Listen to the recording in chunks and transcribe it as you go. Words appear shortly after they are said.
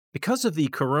Because of the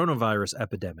coronavirus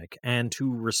epidemic and to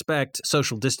respect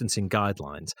social distancing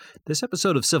guidelines, this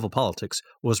episode of Civil Politics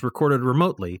was recorded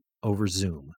remotely over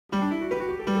Zoom.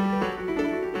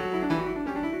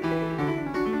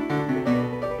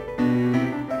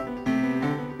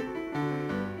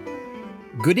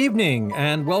 Good evening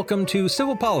and welcome to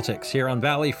Civil Politics here on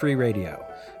Valley Free Radio.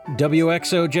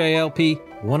 WXOJLP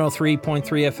 103.3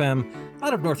 FM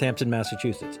out of Northampton,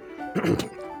 Massachusetts.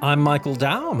 I'm Michael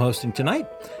Dow. I'm hosting tonight,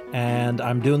 and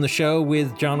I'm doing the show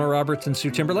with John Roberts and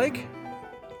Sue Timberlake.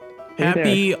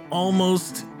 Happy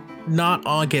almost not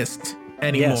August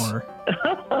anymore.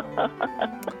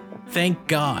 Yes. Thank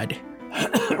God.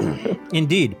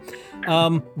 Indeed.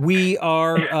 We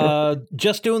are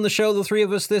just doing the show, the three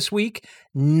of us, this week.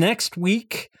 Next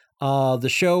week, the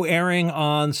show airing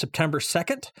on September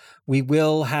 2nd, we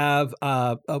will have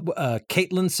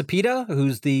Caitlin Cepeda,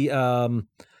 who's the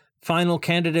final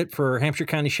candidate for Hampshire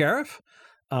County Sheriff.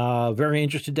 Very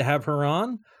interested to have her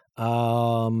on.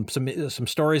 Some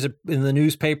stories in the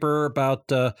newspaper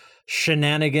about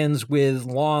shenanigans with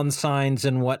lawn signs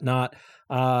and whatnot,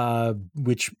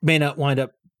 which may not wind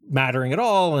up mattering at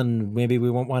all, and maybe we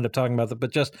won't wind up talking about that.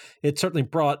 But just it certainly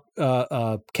brought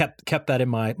kept that in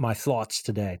my thoughts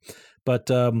today. But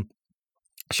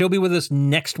she'll be with us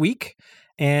next week,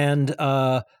 and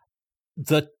the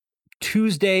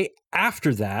Tuesday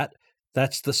after that,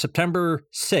 that's the September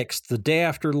 6th, the day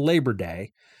after Labor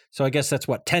Day. So I guess that's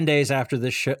 10 days after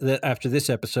this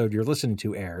episode you're listening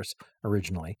to airs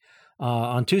originally.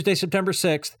 On Tuesday, September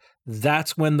 6th,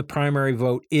 that's when the primary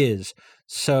vote is.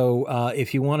 So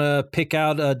if you want to pick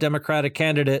out a Democratic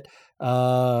candidate,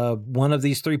 one of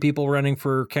these three people running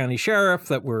for county sheriff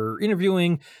that we're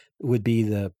interviewing would be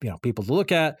the people to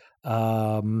look at,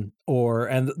 and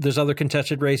there's other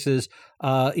contested races,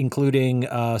 including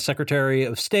Secretary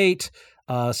of State,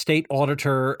 State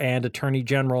Auditor, and Attorney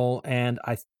General, and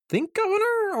I think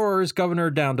Governor, or is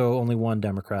Governor down to only one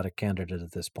Democratic candidate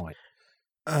at this point?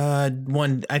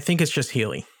 One, I think it's just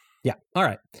Healy. Yeah. All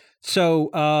right. So,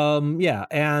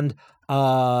 and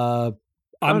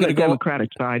I'm going to go Democratic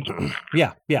side.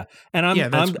 Yeah, and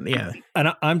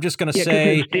I'm just going to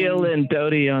say Steele and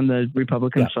Doty on the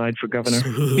Republican side for governor.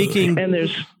 Speaking, and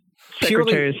there's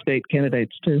Secretary of State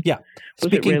candidates too. Yeah,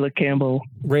 was it Rayla Campbell?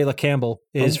 Rayla Campbell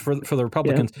is for the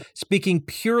Republicans. Yeah. Speaking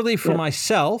purely for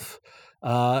myself.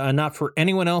 And not for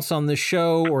anyone else on this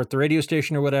show or at the radio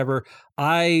station or whatever.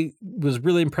 I was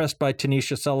really impressed by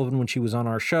Tanisha Sullivan when she was on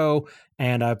our show,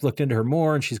 and I've looked into her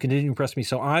more, and she's continuing to impress me.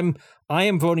 So I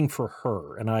am voting for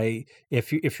her. And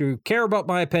if you care about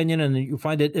my opinion and you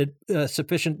find it a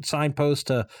sufficient signpost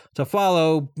to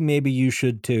follow, maybe you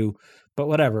should too. But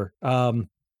whatever. We'll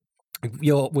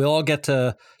all get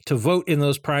to vote in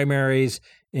those primaries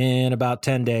in about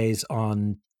 10 days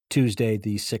on Tuesday,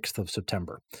 the 6th of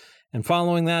September. And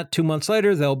following that, 2 months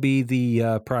later, there'll be the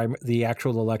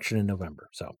actual election in November.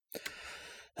 So,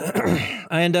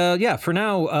 and for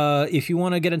now, if you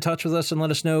want to get in touch with us and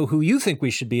let us know who you think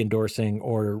we should be endorsing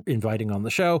or inviting on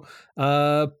the show,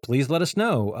 please let us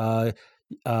know.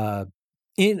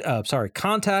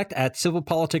 Contact at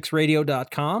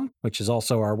civilpoliticsradio.com, which is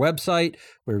also our website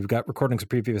where we've got recordings of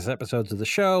previous episodes of the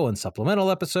show and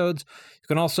supplemental episodes. You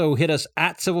can also hit us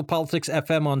at Civil Politics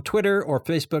FM on Twitter or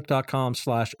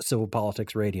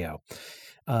facebook.com/civilpoliticsradio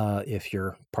if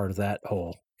you're part of that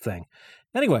whole thing.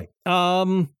 Anyway,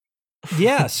 so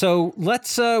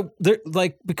let's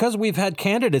because we've had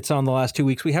candidates on the last 2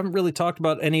 weeks, we haven't really talked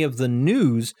about any of the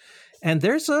news. And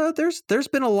there's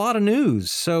been a lot of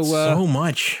news. So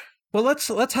much. Well,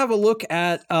 let's have a look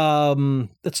at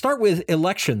let's start with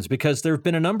elections, because there have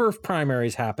been a number of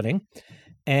primaries happening,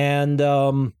 and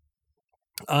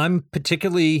I'm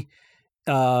particularly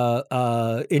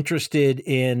interested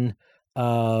in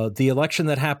the election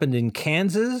that happened in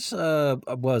Kansas.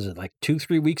 Was it like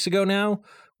 2-3 weeks ago now,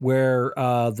 where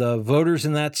the voters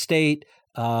in that state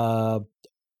by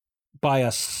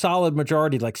a solid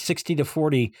majority, like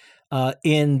 60-40.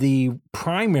 In the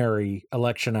primary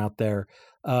election out there,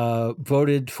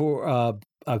 voted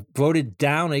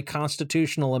down a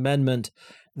constitutional amendment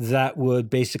that would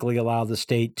basically allow the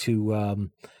state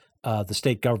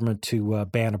government to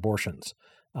ban abortions.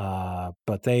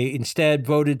 But they instead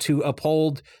voted to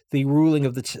uphold the ruling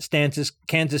of the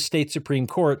Kansas State Supreme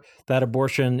Court that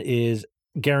abortion is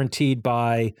guaranteed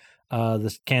by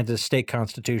the Kansas State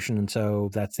Constitution, and so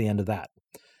that's the end of that.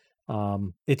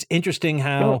 It's interesting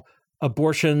how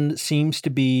abortion seems to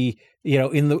be,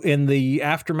 in the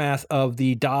aftermath of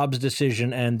the Dobbs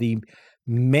decision and the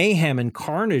mayhem and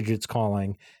carnage it's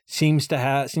calling, seems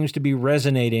to be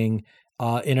resonating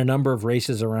in a number of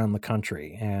races around the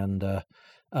country. And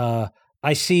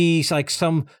I see like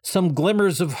some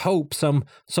glimmers of hope, some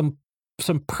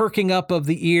perking up of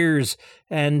the ears,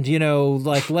 and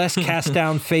like less cast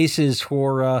down faces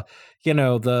for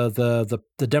the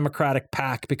Democratic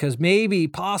PAC, because maybe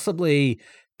possibly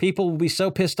people will be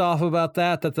so pissed off about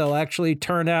that they'll actually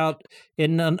turn out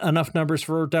in enough numbers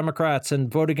for Democrats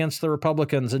and vote against the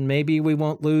Republicans, and maybe we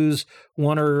won't lose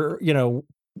one or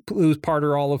lose part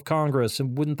or all of Congress.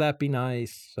 And wouldn't that be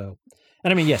nice? So,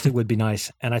 and I mean, yes, it would be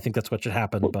nice, and I think that's what should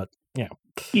happen. But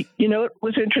what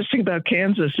was interesting about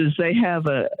Kansas is they have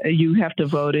you have to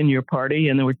vote in your party,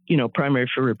 and there were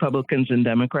primary for Republicans and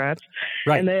Democrats,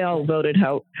 right? And they all voted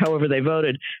however they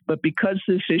voted. But because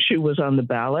this issue was on the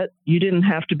ballot, you didn't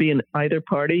have to be in either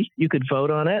party; you could vote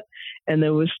on it, and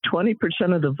there was 20%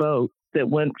 of the vote that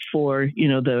went for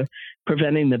the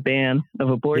preventing the ban of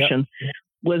abortion. Yep.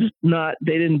 Was not,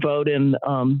 they didn't vote in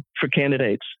for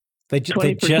candidates. They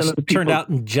just turned out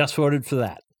and just voted for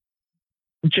that.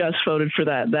 Just voted for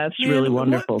that. That's really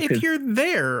wonderful. If you're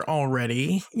there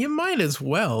already, you might as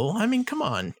well. I mean, come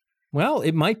on. Well,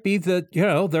 it might be that,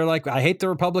 they're like, I hate the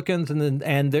Republicans, and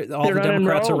all the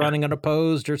Democrats are running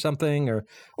unopposed or something,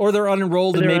 or they're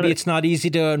unenrolled, and maybe it's not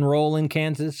easy to enroll in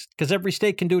Kansas, because every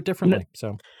state can do it differently.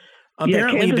 So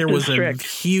apparently there was a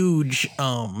huge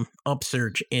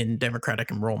upsurge in Democratic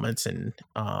enrollments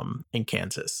in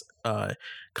Kansas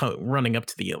running up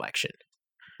to the election.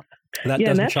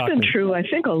 And that's been true. I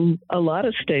think a lot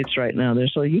of states right now.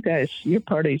 There's you guys, your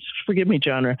parties. Forgive me,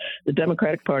 genre. The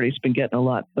Democratic Party's been getting a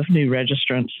lot of new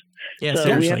registrants. Yeah, so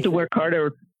seriously. We have to work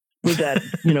harder with that,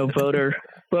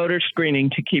 voter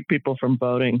screening to keep people from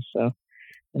voting. So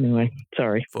anyway,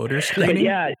 sorry. Voter screening. But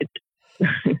yeah.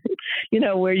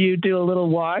 Where you do a little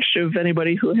wash of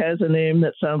anybody who has a name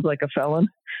that sounds like a felon.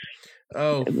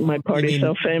 Oh, my party's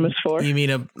so famous for. You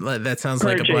mean that sounds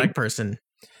like a black person?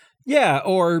 Yeah,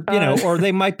 or or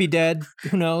they might be dead.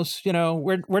 Who knows?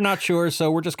 We're not sure, so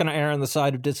we're just going to err on the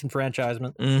side of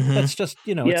disenfranchisement. Mm-hmm. That's just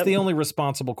it's the only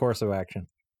responsible course of action.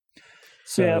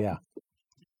 So yeah.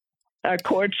 Our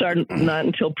courts are not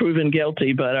until proven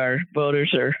guilty, but our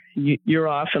voters are. You're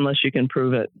off unless you can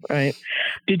prove it, right?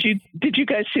 Did you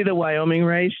guys see the Wyoming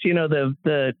race?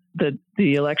 The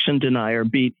election denier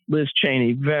beat Liz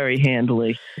Cheney very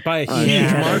handily by a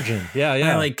huge margin.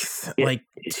 Yeah, like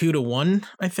 2-1,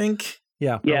 I think.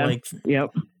 Yeah.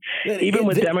 Yep. Even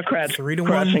with Democrats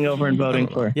crossing over and voting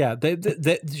for her. Yeah,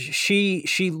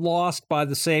 she lost by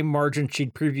the same margin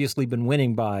she'd previously been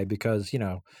winning by, because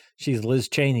she's Liz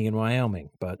Cheney in Wyoming.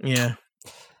 But yeah,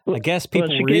 I guess people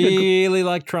really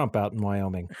like Trump out in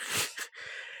Wyoming.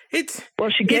 It's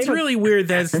really weird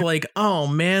that it's like, oh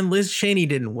man, Liz Cheney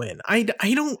didn't win. I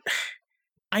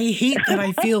hate that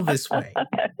I feel this way.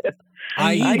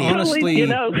 I honestly,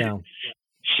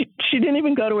 She didn't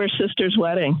even go to her sister's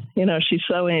wedding. She's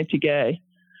so anti-gay.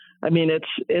 I mean,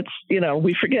 it's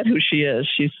we forget who she is.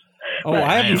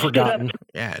 I haven't forgotten.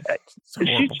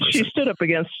 She stood up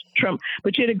against Trump,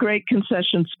 but she had a great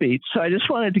concession speech. So I just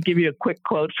wanted to give you a quick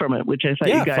quote from it, which I thought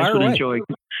you guys would enjoy.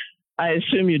 I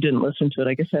assume you didn't listen to it.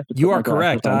 I guess I have to. You are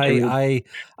correct.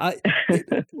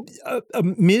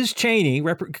 Ms. Cheney,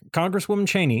 Congresswoman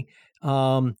Cheney,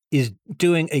 is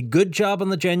doing a good job on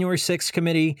the January 6th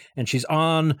committee, and she's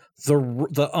on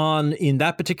in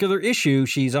that particular issue.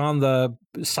 She's on the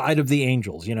side of the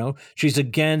angels. She's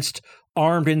against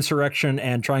armed insurrection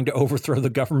and trying to overthrow the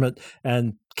government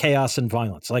and chaos and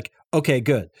violence. Like, okay,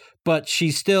 good, but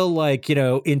she's still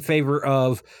in favor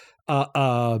of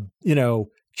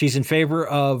she's in favor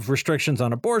of restrictions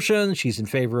on abortion. She's in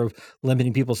favor of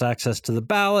limiting people's access to the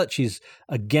ballot. She's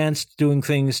against doing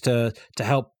things to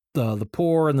help the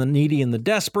poor and the needy and the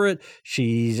desperate.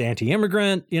 She's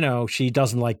anti-immigrant. She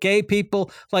doesn't like gay people.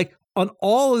 Like, on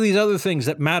all of these other things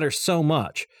that matter so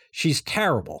much, she's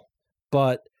terrible.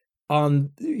 But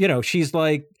she's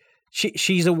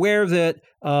she's aware that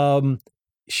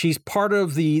she's part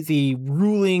of the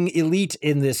ruling elite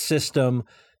in this system.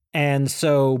 And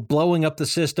so blowing up the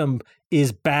system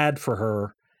is bad for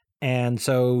her. And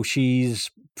so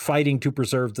she's fighting to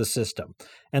preserve the system.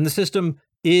 And the system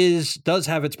does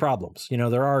have its problems.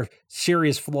 There are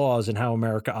serious flaws in how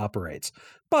America operates.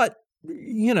 But,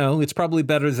 it's probably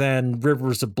better than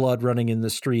rivers of blood running in the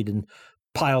street and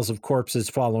piles of corpses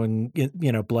following,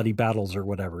 bloody battles or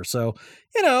whatever. So,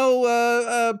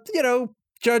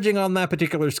 judging on that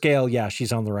particular scale, yeah,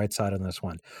 she's on the right side on this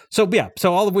one. So, yeah.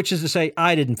 So all of which is to say,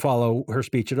 I didn't follow her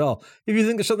speech at all. If you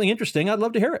think there's something interesting, I'd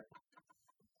love to hear it.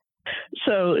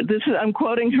 So I'm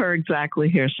quoting her exactly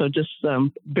here. So just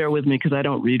bear with me because I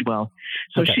don't read well.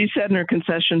 So She said in her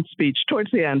concession speech towards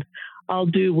the end, I'll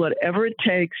do whatever it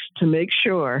takes to make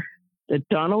sure that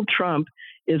Donald Trump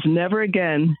is never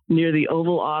again near the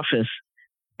Oval Office,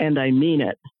 and I mean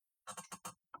it.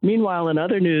 Meanwhile, in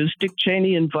other news, Dick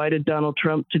Cheney invited Donald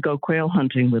Trump to go quail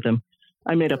hunting with him.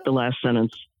 I made up the last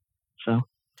sentence, so.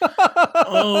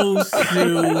 Oh,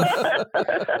 Sue.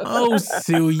 Oh,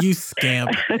 Sue, you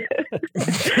scamp.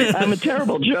 I'm a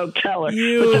terrible joke teller.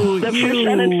 You. First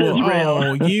sentence is real.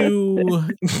 Oh, you.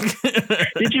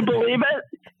 Did you believe it?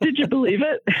 Did you believe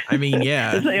it? I mean,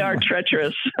 yeah. Because they are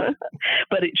treacherous.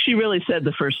 But she really said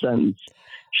the first sentence.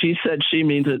 She said she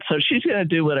means it, so she's going to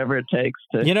do whatever it takes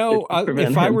to. You know, to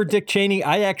prevent if I him. were Dick Cheney,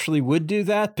 I actually would do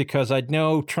that because I'd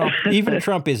know Trump. Even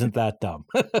Trump isn't that dumb.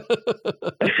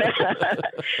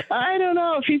 I don't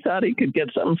know if he thought he could get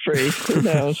something free. Who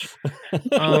knows?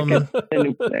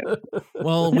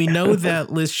 Well, we know that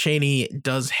Liz Cheney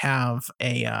does have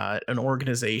an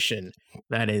organization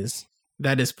that is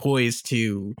poised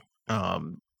to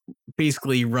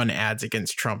basically run ads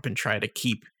against Trump and try to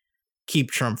keep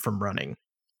Trump from running.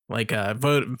 Like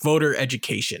voter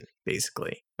education,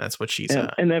 basically. That's what she's.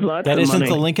 And they've lots that of isn't money.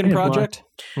 the Lincoln Project.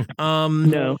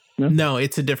 No,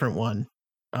 it's a different one.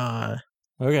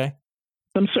 Okay,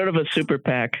 some sort of a super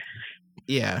PAC.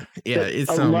 Yeah.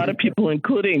 It's a lot of people,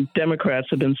 including Democrats,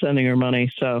 have been sending her money.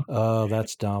 So. Oh,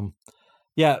 that's dumb.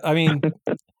 Yeah, I mean,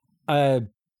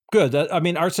 good. I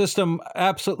mean, our system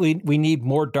absolutely. We need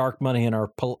more dark money in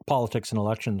our politics and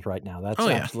elections right now. That's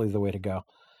absolutely the way to go.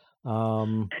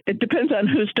 It depends on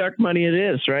whose dark money it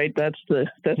is, right? That's the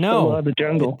law of the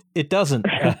jungle. It doesn't.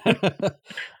 Actually,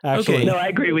 Okay. No, I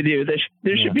agree with you.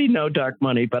 There should be no dark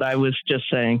money, but I was just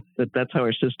saying that's how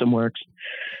our system works.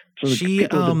 So the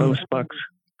people with the most bucks.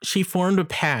 She formed a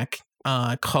PAC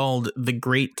called the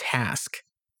Great Task.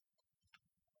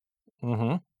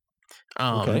 Mm-hmm.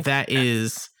 That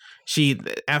is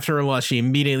after a while she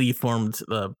immediately formed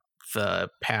the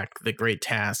PAC, the Great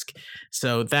Task.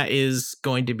 So that is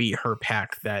going to be her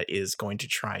PAC that is going to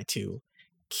try to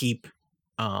keep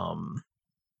him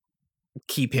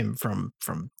from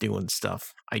doing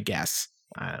stuff, I guess.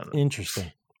 I don't know.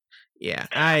 Interesting. Yeah.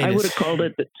 I would have called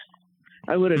it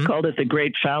the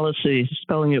Great Fallacy,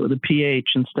 spelling it with a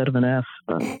PH instead of an F,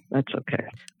 but that's okay.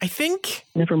 I think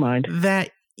never mind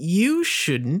that you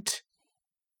shouldn't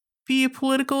be a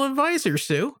political advisor,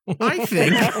 Sue. I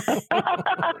think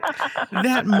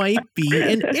that might be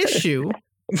an issue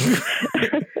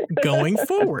going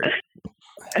forward.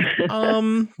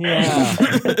 Yeah.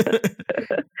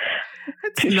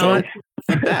 That's not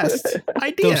the best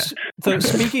idea. So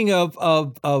speaking of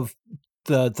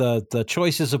the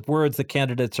choices of words the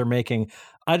candidates are making,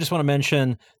 I just want to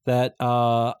mention that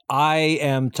I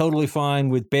am totally fine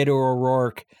with Beto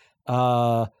O'Rourke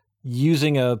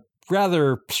using a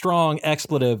rather strong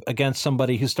expletive against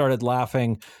somebody who started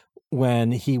laughing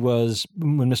when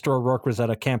Mr. O'Rourke was at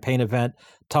a campaign event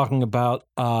talking about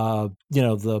the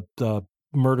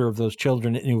murder of those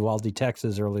children in Uvalde,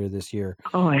 Texas earlier this year.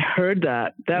 Oh, I heard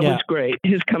that. That was great.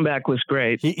 His comeback was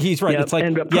great. He's right. Yep. It's like,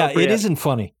 it isn't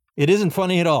funny. It isn't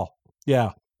funny at all.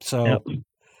 Yeah. So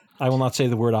I will not say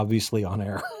the word obviously on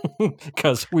air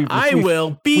because we fear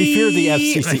the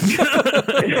FCC.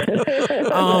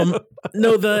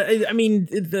 No,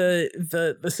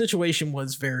 the situation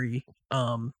was very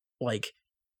that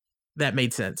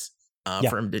made sense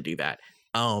for him to do that.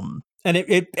 And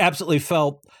it absolutely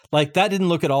felt like that didn't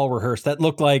look at all rehearsed. That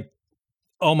looked like,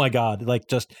 oh my God, like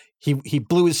just he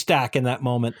blew his stack in that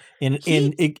moment in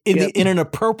an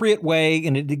appropriate way,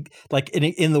 in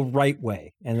the right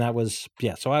way, and that was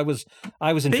So I was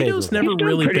in favor. Beto's never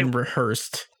really been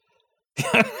rehearsed.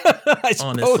 I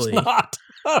honestly, not.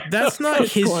 That's not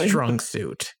his strong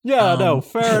suit. Yeah, no,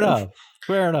 fair enough.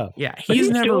 Fair enough. Yeah, he's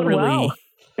never really well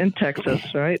in Texas,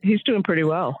 right? He's doing pretty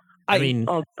well. I mean,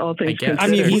 all things considered. I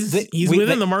mean, he's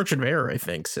within the margin of error, I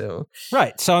think. So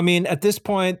right. So I mean, at this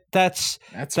point, that's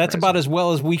about as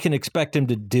well as we can expect him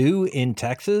to do in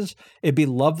Texas. It'd be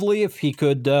lovely if he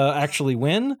could actually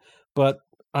win, but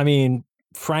I mean,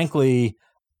 frankly,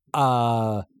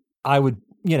 I would,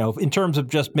 in terms of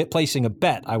just placing a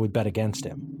bet, I would bet against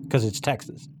him because it's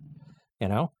Texas,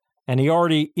 and he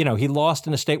already, he lost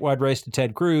in a statewide race to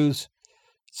Ted Cruz,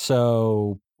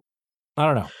 so. I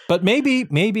don't know, but maybe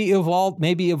Uvalde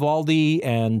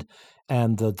and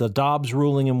the Dobbs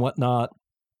ruling and whatnot,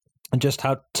 and just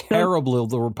how terrible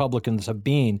the Republicans have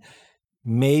been.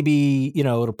 Maybe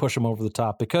it'll push him over the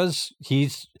top because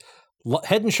he's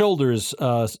head and shoulders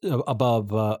above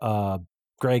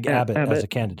Greg Abbott as a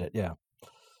candidate. Yeah.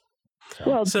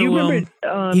 Well, do you remember?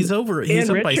 He's up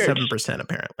by 7%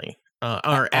 apparently.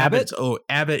 Abbott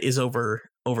is over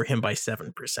him by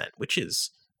 7%, which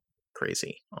is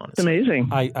crazy, honestly. It's amazing.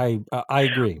 I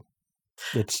agree.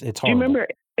 It's horrible. Do you remember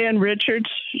Ann Richards,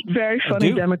 very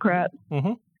funny Democrat.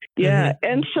 Mm-hmm. Yeah,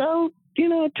 and so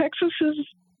Texas is,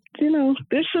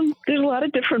 there's a lot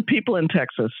of different people in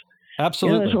Texas.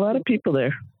 Absolutely, there's a lot of people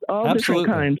there, all different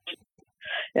kinds,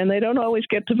 and they don't always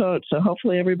get to vote. So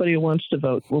hopefully, everybody who wants to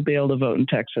vote will be able to vote in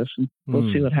Texas, and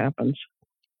we'll see what happens.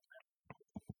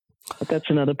 But that's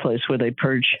another place where they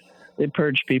purge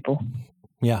people.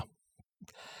 Yeah.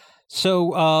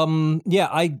 So,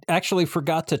 I actually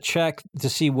forgot to check to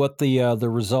see what the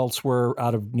results were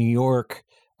out of New York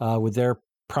with their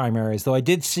primaries. Though I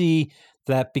did see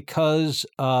that because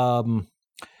the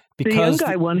young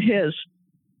guy won his,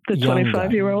 the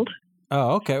 25-year-old.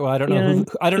 Oh, okay. Well, I don't know.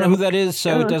 I don't know who that is,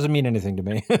 so it doesn't mean anything to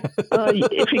me.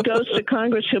 If he goes to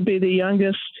Congress, he'll be the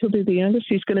youngest.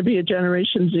 He's going to be a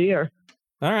Generation Zer.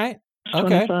 All right.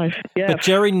 Okay. 25. Yeah. But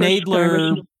Jerry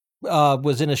Nadler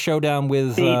was in a showdown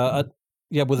with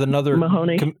with another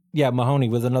Mahoney. Mahoney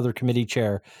with another committee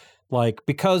chair. Like,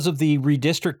 because of the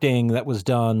redistricting that was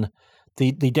done,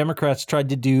 the Democrats tried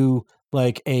to do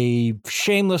like a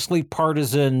shamelessly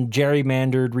partisan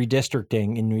gerrymandered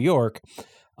redistricting in New York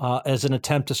as an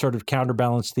attempt to sort of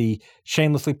counterbalance the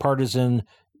shamelessly partisan,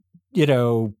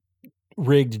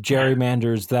 rigged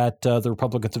gerrymanders that the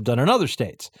Republicans have done in other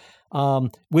states.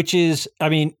 Which is,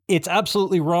 it's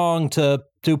absolutely wrong to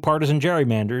do partisan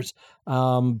gerrymanders.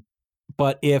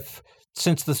 But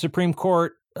since the Supreme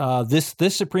Court,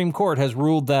 this Supreme Court has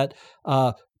ruled that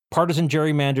partisan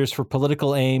gerrymanders for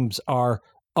political aims are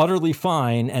utterly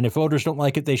fine, and if voters don't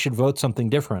like it, they should vote something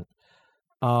different.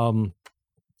 Since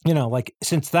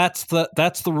that's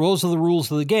the rules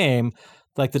of the game,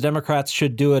 like the Democrats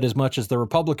should do it as much as the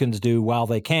Republicans do while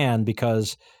they can,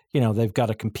 because they've got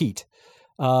to compete.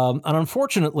 And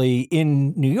unfortunately,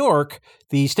 in New York,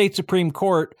 the state Supreme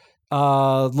Court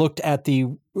looked at the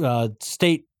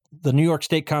New York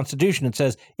State Constitution and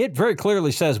says it very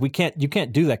clearly says you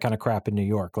can't do that kind of crap in New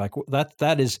York. Like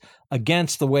that is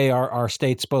against the way our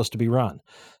state's supposed to be run.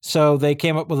 So they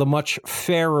came up with a much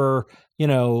fairer,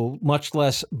 much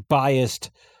less biased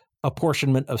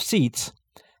apportionment of seats,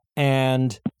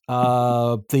 and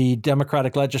the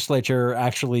Democratic legislature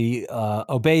actually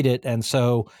obeyed it, and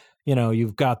so.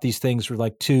 You've got these things where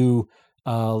like two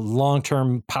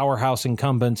long-term powerhouse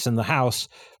incumbents in the House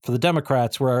for the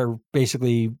Democrats were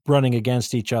basically running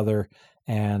against each other.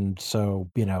 And so,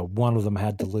 one of them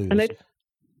had to lose.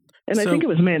 And I think it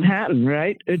was Manhattan,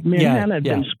 right? Manhattan had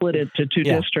been split into two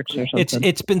districts or something.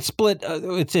 It's been split.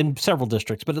 It's in several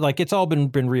districts, but it's all been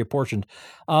reapportioned.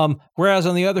 Whereas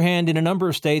on the other hand, in a number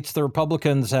of states, the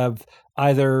Republicans have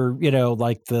either,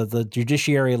 the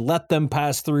judiciary let them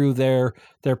pass through their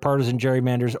partisan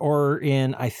gerrymanders, or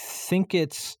in, I think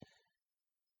it's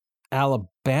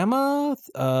Alabama,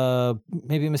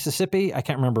 maybe Mississippi. I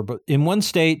can't remember, but in one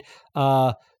state,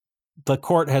 the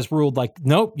court has ruled like,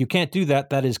 nope, you can't do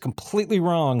that. That is completely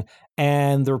wrong.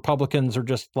 And the Republicans are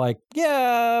just like,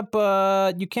 yeah,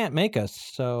 but you can't make us.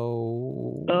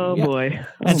 So, boy.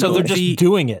 And so they're just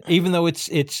doing it, even though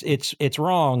it's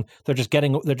wrong. They're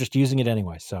just using it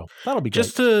anyway. So that'll be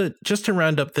great. Just to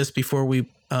round up this before we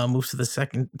move to the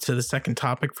second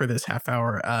topic for this half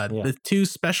hour. The two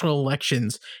special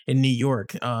elections in New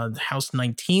York, House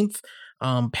 19th,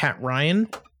 Pat Ryan.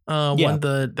 Was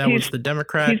the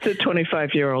Democrat. He's the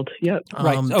 25-year-old. Yep.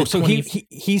 Right. So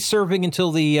he's serving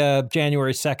until the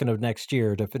January 2nd of next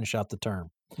year to finish out the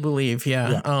term. Believe,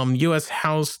 yeah. U.S.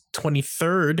 House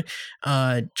 23rd,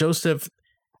 Joseph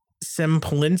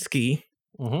Sempolinsky.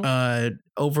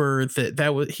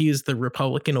 Mm-hmm. He is the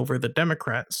Republican over the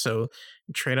Democrat. So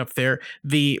trade up there.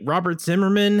 The Robert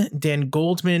Zimmerman, Dan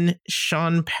Goldman,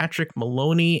 Sean Patrick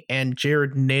Maloney, and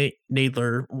Jared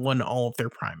Nadler won all of their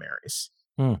primaries.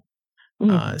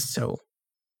 So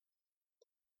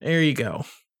there you go.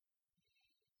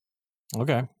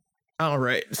 Okay. All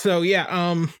right. So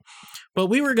but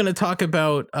we were going to talk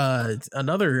about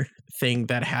another thing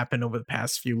that happened over the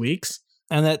past few weeks,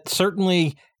 and that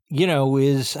certainly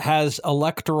has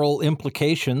electoral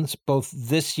implications both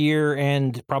this year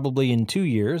and probably in 2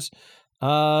 years.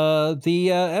 The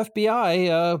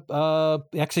FBI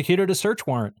executed a search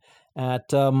warrant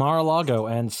at Mar-a-Lago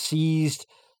and seized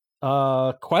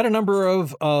quite a number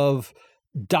of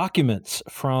documents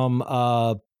from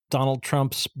Donald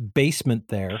Trump's basement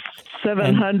there.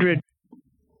 700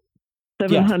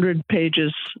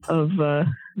 pages of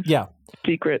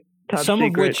secret, top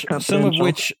secret, some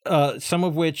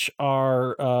of which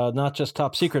are not just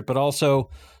top secret, but also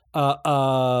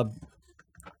SCIF.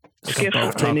 They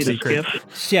need a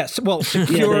SCIF. Yes. Well,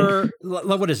 secure.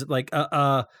 What is it like?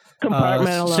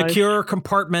 Secure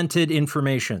compartmented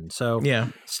information. So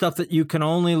stuff that you can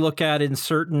only look at in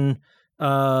certain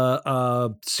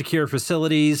secure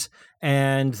facilities,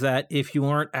 and that if you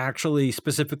aren't actually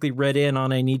specifically read in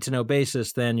on a need-to-know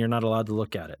basis, then you're not allowed to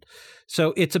look at it.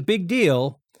 So it's a big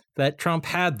deal that Trump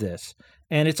had this.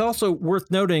 And it's also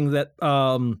worth noting that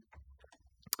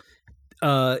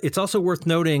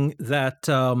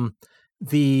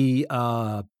the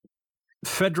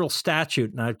federal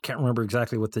statute, and I can't remember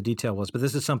exactly what the detail was, but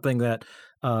this is something that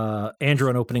Andrew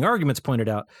in opening arguments pointed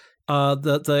out.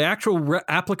 The actual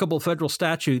applicable federal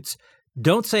statutes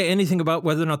don't say anything about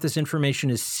whether or not this information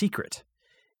is secret.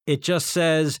 It just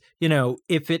says,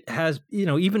 if it has,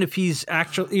 even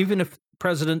if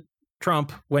President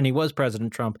Trump, when he was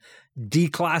President Trump,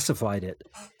 declassified it,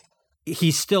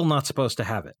 he's still not supposed to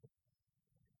have it.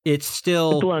 It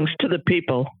belongs to the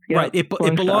people. Yeah, right. It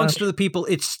belongs to the people.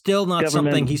 It's still not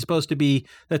something that's supposed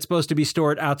to be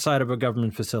stored outside of a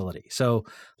government facility. So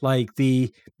like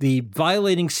the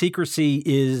violating secrecy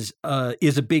is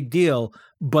a big deal,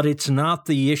 but it's not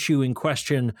the issue in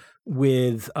question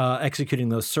with executing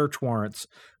those search warrants,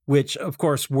 which of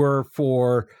course were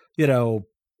for,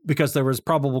 because there was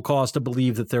probable cause to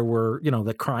believe that there were,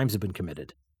 that crimes had been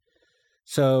committed.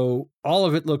 So all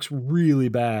of it looks really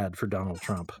bad for Donald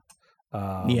Trump.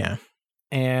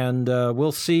 And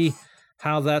we'll see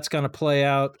how that's going to play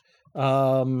out.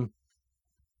 To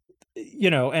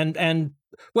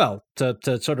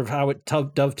sort of how it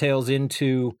dovetails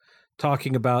into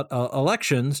talking about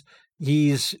elections,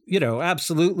 he's,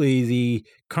 absolutely the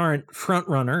current front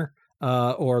runner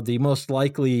or the most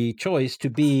likely choice to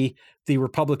be the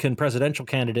Republican presidential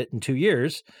candidate in 2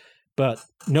 years. But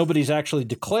nobody's actually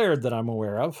declared that I'm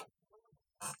aware of.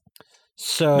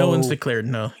 So no one's declared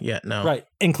no. Right,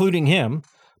 including him.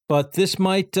 But this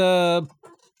might,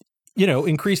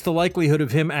 increase the likelihood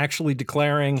of him actually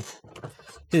declaring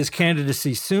his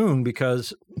candidacy soon,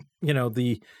 because,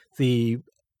 the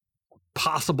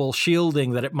possible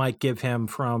shielding that it might give him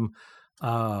from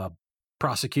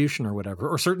prosecution or whatever,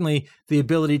 or certainly the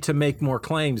ability to make more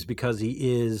claims because he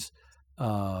is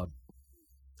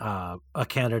a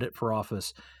candidate for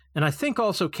office. And I think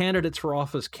also candidates for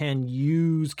office can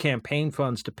use campaign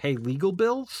funds to pay legal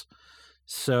bills.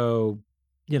 So,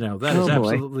 that is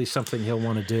absolutely something he'll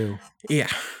want to do. Yeah.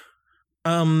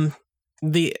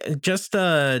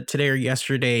 Today or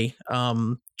yesterday,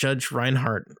 Judge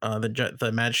Reinhardt,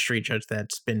 the magistrate judge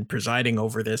that's been presiding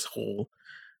over this whole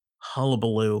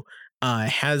hullabaloo,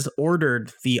 has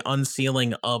ordered the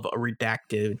unsealing of the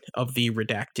redacted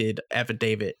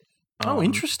affidavit.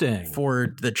 Interesting.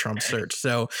 For the Trump search.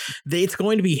 So it's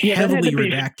going to be heavily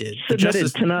redacted.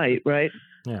 Submitted tonight, right?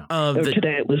 Yeah.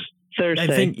 Today it was Thursday. I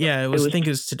think it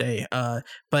was today.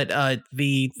 But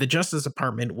the Justice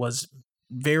Department was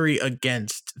very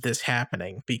against this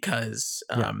happening because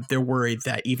they're worried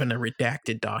that even a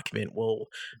redacted document will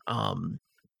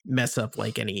mess up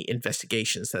like any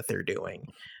investigations that they're doing.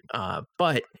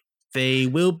 But they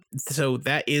will. So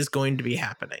that is going to be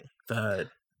happening.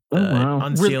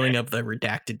 Unsealing of the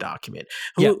redacted document.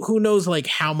 Who knows like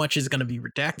how much is going to be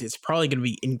redacted? It's probably going to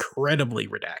be incredibly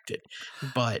redacted,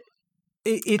 but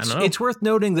it's worth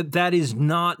noting that is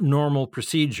not normal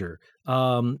procedure.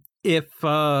 Here's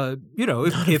the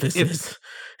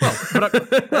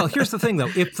thing though,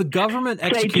 if the government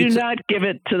executes, they do not give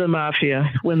it to the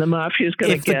mafia when the mafia is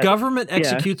going to the government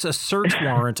executes a search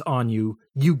warrant on you,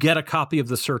 you get a copy of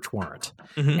the search warrant,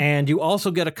 and you also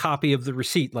get a copy of the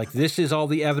receipt. Like, this is all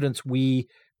the evidence we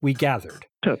gathered.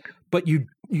 But you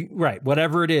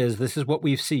whatever it is, this is what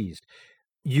we've seized.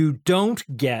 You don't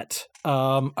get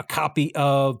a copy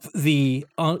of the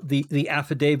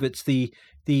affidavits, the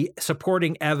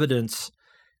supporting evidence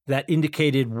that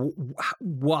indicated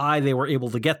why they were able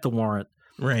to get the warrant,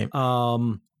 right?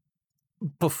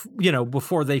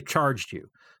 Before they charged you.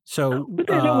 So but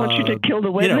they don't want you to kill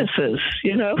the witnesses.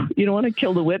 You don't want to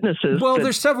kill the witnesses. Well,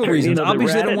 there's several reasons.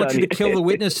 Obviously, they don't want you to kill the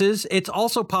witnesses. It's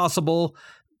also possible.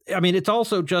 I mean, it's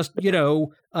also just they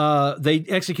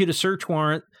execute a search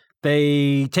warrant.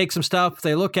 They take some stuff,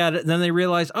 they look at it, and then they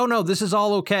realize, oh no, this is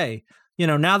all okay.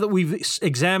 Now that we've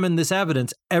examined this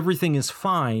evidence, everything is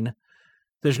fine.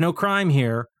 There's no crime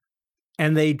here,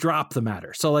 and they drop the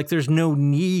matter. So there's no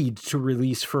need to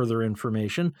release further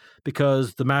information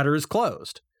because the matter is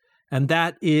closed. And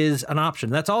that is an option.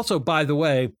 That's also, by the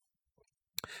way,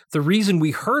 the reason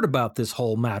we heard about this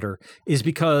whole matter is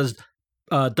because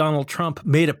Donald Trump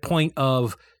made a point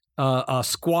of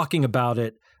squawking about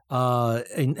it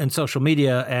in social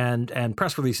media and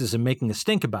press releases and making a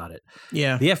stink about it.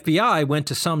 Yeah. The FBI went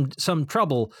to some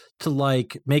trouble to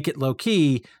make it low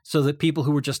key so that people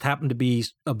who were just happened to be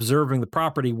observing the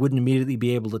property wouldn't immediately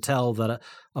be able to tell that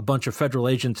a bunch of federal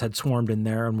agents had swarmed in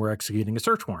there and were executing a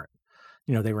search warrant.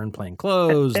 they were in plain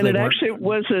clothes. And it actually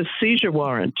was a seizure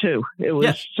warrant, too. It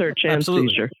was search and absolutely.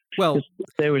 seizure. Well,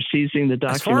 they were seizing the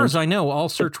documents. As far as I know, all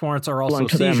search warrants are also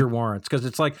seizure warrants, because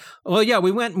it's like, well, yeah,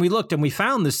 we went and we looked and we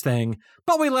found this thing,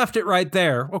 but we left it right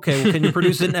there. Okay, well, can you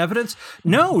produce it in evidence?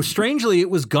 No, strangely, it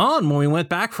was gone when we went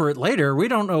back for it later. We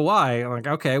don't know why. I'm like,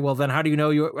 okay, well, then how do you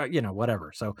know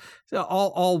whatever. So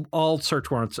all search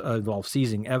warrants involve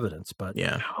seizing evidence, but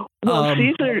yeah. Well,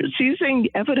 seizing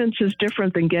evidence is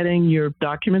different than getting your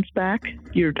documents back.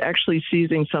 You're actually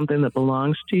seizing something that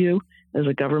belongs to you as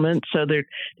a government. So there's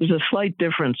a slight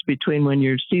difference between when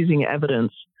you're seizing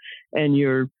evidence and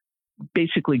you're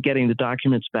basically getting the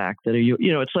documents back that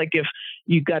are it's like if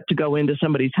you got to go into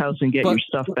somebody's house and get your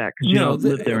stuff back because you don't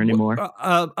live there anymore.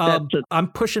 I'm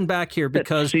pushing back here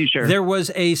because there was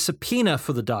a subpoena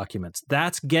for the documents.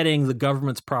 That's getting the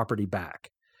government's property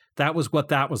back. That was what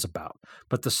that was about.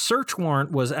 But the search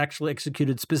warrant was actually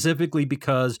executed specifically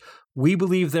because we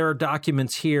believe there are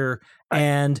documents here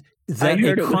and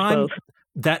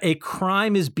that a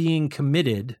crime is being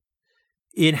committed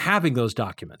in having those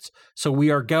documents. So we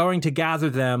are going to gather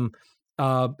them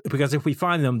because if we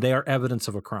find them, they are evidence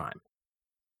of a crime.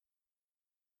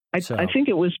 I think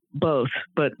it was both,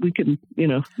 but we can,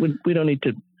 we don't need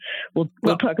to.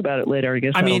 We'll talk about it later. I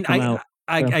guess.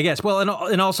 I guess. Well,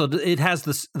 and also it has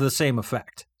the same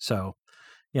effect. So,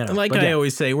 like I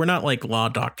always say, we're not like law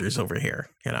doctors over here.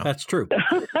 That's true.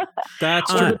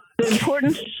 That's true. The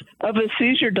importance of a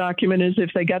seizure document is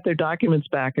if they got their documents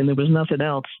back and there was nothing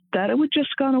else, that it would just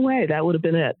gone away. That would have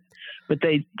been it. But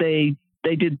they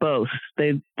did both.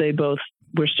 They both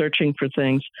were searching for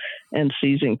things and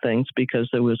seizing things because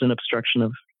there was an obstruction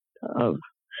of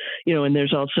and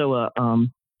there's also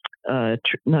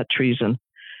not treason.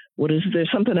 What is there's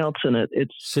something else in it?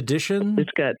 It's sedition.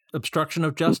 It's got obstruction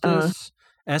of justice,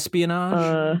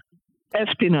 espionage.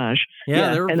 Espionage.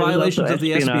 Yeah, there were violations of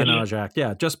the Espionage Act.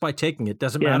 Yeah, just by taking it.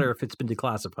 Doesn't matter if it's been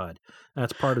declassified.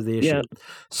 That's part of the issue. Yeah.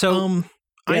 So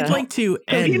I'd like to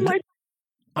end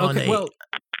on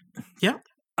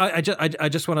I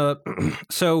just want to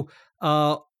so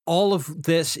all of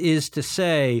this is to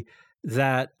say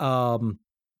that former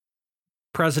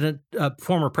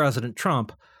President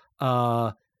Trump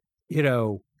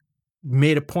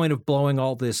made a point of blowing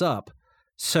all this up.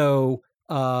 So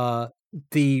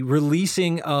the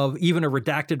releasing of even a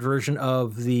redacted version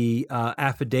of the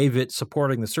affidavit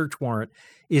supporting the search warrant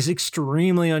is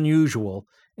extremely unusual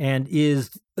and is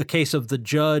a case of the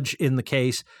judge in the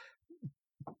case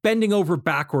bending over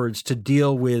backwards to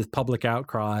deal with public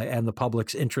outcry and the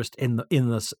public's interest in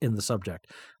the subject.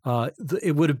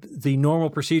 The normal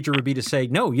procedure would be to say,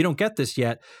 no, you don't get this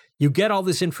yet. You get all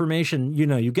this information,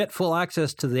 you get full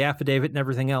access to the affidavit and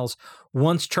everything else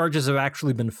once charges have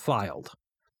actually been filed.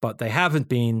 But they haven't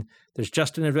been. There's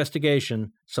just an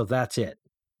investigation, so that's it.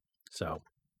 So,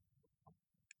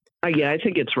 I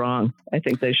think it's wrong. I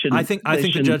think they shouldn't. I think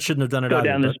the judge shouldn't have done it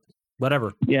either. But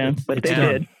whatever. Yeah, but they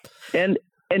did. And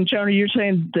Johnny, you're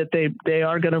saying that they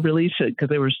are going to release it because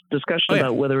there was discussion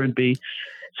about whether it'd be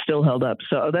still held up.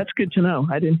 So that's good to know.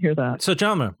 I didn't hear that. So,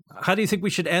 John, how do you think we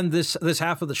should end this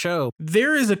half of the show?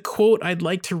 There is a quote I'd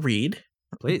like to read,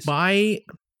 please, by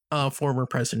former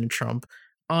President Trump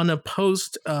on a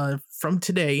post from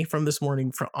this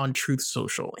morning on Truth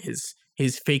Social,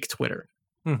 his fake Twitter.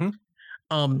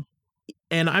 Mm-hmm.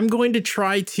 And I'm going to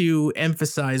try to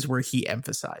emphasize where he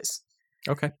emphasized.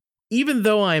 Okay. Even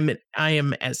though I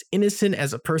am as innocent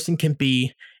as a person can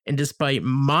be, and despite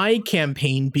my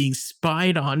campaign being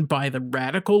spied on by the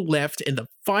radical left in the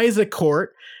FISA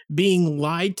court, being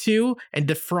lied to and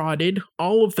defrauded,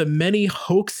 all of the many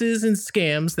hoaxes and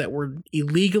scams that were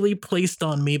illegally placed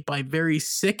on me by very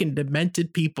sick and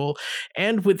demented people,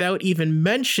 and without even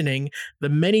mentioning the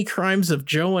many crimes of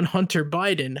Joe and Hunter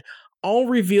Biden, all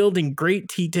revealed in great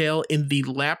detail in the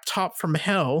Laptop from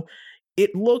Hell,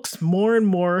 it looks more and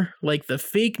more like the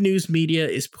fake news media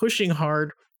is pushing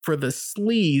hard for the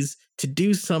sleaze to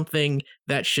do something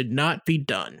that should not be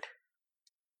done.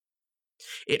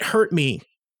 It hurt me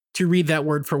to read that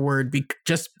word for word,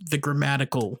 just the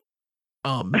grammatical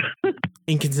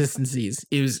inconsistencies.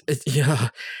 But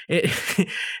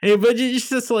it's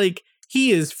just like,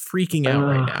 he is freaking out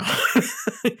right now.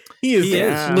 He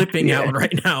is flipping out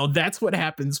right now. That's what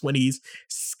happens when he's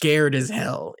scared as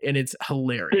hell, and it's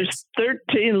hilarious. There's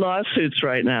 13 lawsuits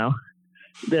right now.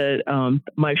 That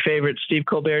my favorite, Steve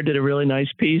Colbert, did a really nice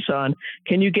piece on.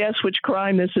 Can you guess which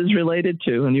crime this is related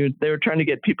to? And they were trying to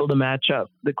get people to match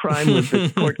up the crime with the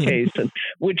court case and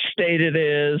which state it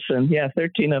is. And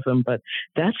 13 of them. But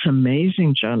that's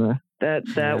amazing, Jonah. That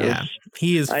was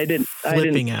he is. I didn't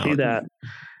out. see that.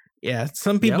 Yeah,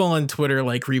 some people on Twitter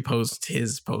like repost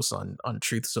his posts on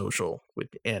Truth Social,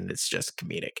 and it's just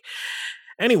comedic.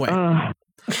 Anyway,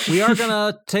 we are going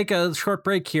to take a short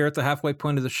break here at the halfway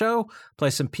point of the show,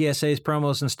 play some PSAs,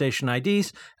 promos, and station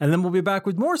IDs, and then we'll be back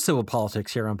with more civil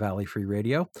politics here on Valley Free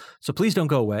Radio. So please don't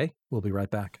go away. We'll be right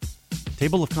back.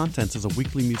 Table of Contents is a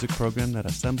weekly music program that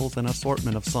assembles an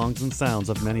assortment of songs and sounds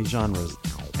of many genres,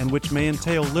 and which may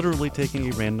entail literally taking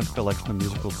a random collection of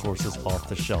musical sources off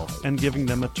the shelf and giving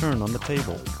them a turn on the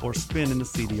table or spin in the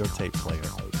CD or tape player.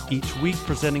 Each week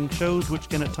presenting shows which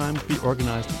can at times be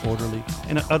organized and orderly,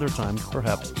 and at other times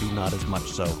perhaps be not as much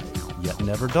so, yet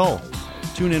never dull.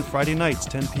 Tune in Friday nights,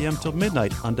 10 p.m. till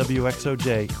midnight on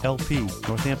WXOJ LP,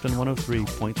 Northampton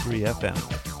 103.3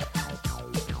 FM.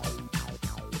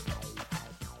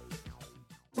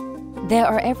 There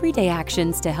are everyday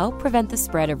actions to help prevent the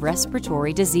spread of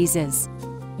respiratory diseases.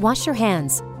 Wash your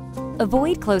hands.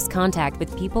 Avoid close contact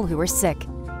with people who are sick.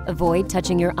 Avoid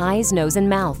touching your eyes, nose, and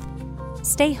mouth.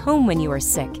 Stay home when you are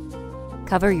sick.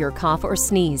 Cover your cough or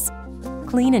sneeze.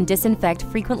 Clean and disinfect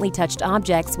frequently touched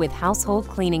objects with household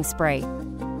cleaning spray.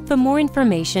 For more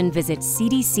information, visit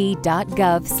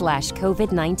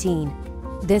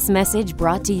cdc.gov/COVID-19. This message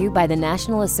brought to you by the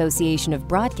National Association of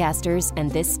Broadcasters and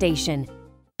this station.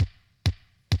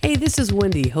 Hey, this is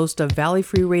Wendy, host of Valley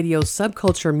Free Radio's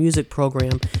Subculture Music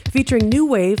program, featuring new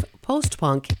wave,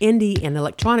 post-punk, indie, and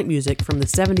electronic music from the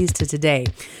 70s to today.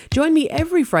 Join me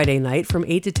every Friday night from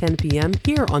 8 to 10 p.m.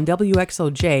 here on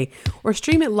WXOJ, or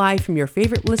stream it live from your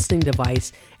favorite listening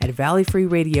device at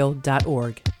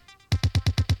valleyfreeradio.org.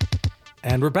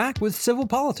 And we're back with Civil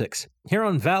Politics here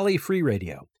on Valley Free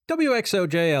Radio,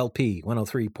 WXOJ-LP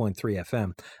 103.3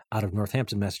 FM out of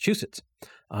Northampton, Massachusetts.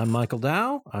 I'm Michael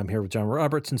Dow. I'm here with John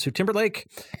Roberts and Sue Timberlake.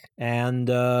 And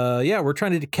we're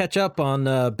trying to catch up on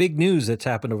big news that's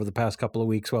happened over the past couple of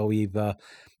weeks while we've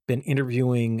been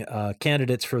interviewing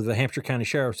candidates for the Hampshire County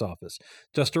Sheriff's Office.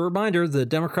 Just a reminder, the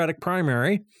Democratic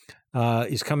primary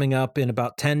is coming up in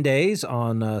about 10 days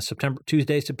on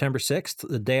Tuesday, September 6th,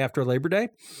 the day after Labor Day.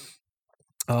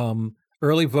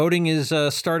 Early voting is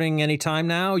starting anytime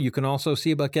now. You can also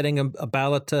see about getting a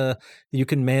ballot you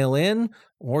can mail in,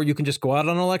 or you can just go out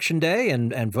on election day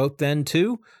and vote then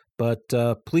too. But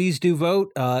please do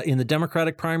vote in the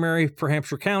Democratic primary for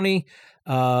Hampshire County.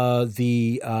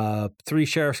 The three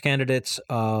sheriff's candidates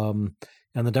on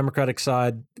the Democratic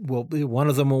side, one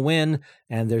of them will win,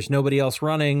 and there's nobody else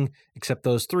running except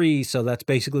those three. So that's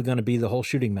basically going to be the whole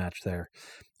shooting match there.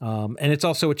 And it's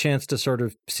also a chance to sort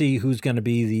of see who's going to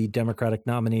be the Democratic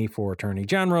nominee for Attorney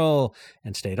General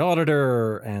and State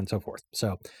Auditor and so forth.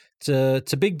 So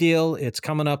it's a big deal. It's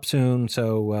coming up soon.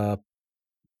 So,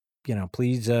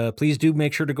 please do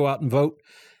make sure to go out and vote.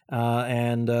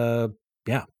 So,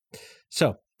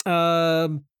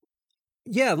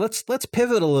 let's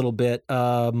pivot a little bit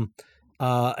and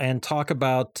talk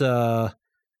about the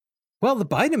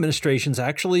Biden administration's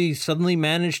actually suddenly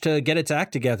managed to get its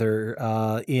act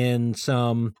together in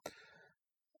some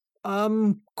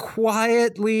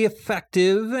quietly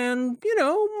effective and,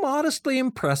 modestly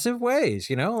impressive ways.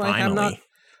 Finally.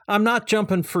 I'm not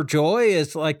jumping for joy.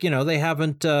 It's like, they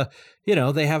haven't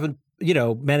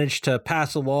managed to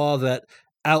pass a law that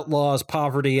outlaws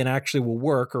poverty and actually will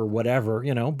work or whatever,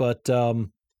 but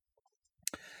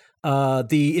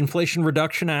the Inflation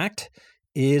Reduction Act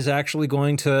is actually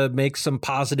going to make some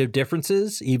positive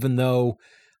differences, even though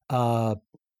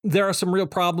there are some real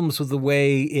problems with the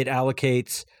way it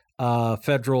allocates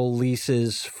federal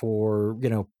leases for,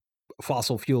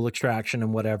 fossil fuel extraction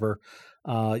and whatever.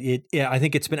 I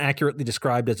think it's been accurately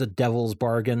described as a devil's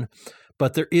bargain,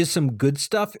 but there is some good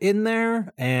stuff in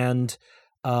there, and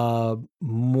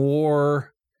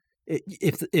more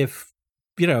if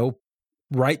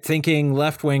right-thinking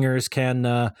left-wingers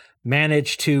can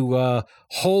manage to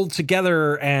hold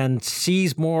together and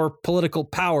seize more political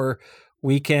power,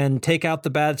 we can take out the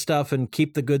bad stuff and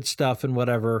keep the good stuff and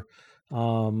whatever.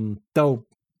 Though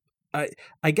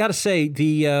I got to say,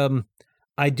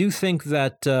 I do think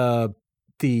that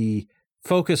the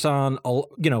focus on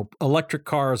electric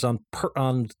cars, on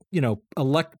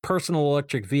personal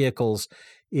electric vehicles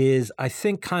is, I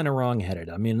think, kind of wrong-headed.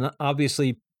 I mean,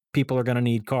 obviously people are going to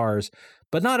need cars,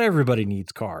 but not everybody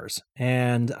needs cars.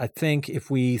 And I think if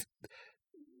we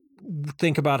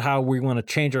think about how we want to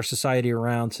change our society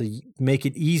around to make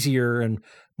it easier and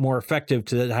more effective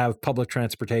to have public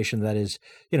transportation that is,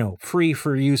 free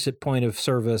for use at point of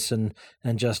service and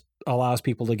just allows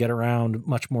people to get around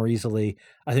much more easily,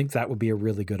 I think that would be a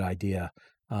really good idea.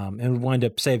 And we'd wind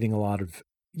up saving a lot of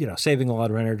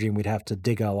energy, and we'd have to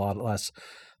dig a lot less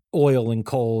oil and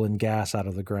coal and gas out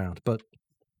of the ground. But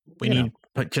we need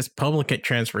just public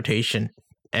transportation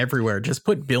everywhere. Just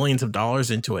put billions of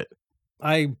dollars into it.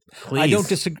 I Please. don't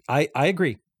disagree. I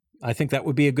agree. I think that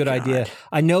would be a good idea. God.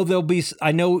 I know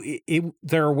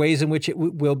there are ways in which it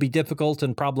will be difficult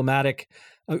and problematic,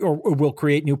 or will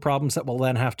create new problems that we'll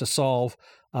then have to solve.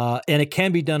 And it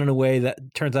can be done in a way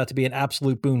that turns out to be an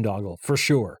absolute boondoggle, for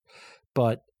sure.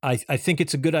 But I think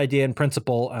it's a good idea in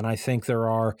principle, and I think there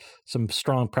are some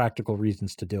strong practical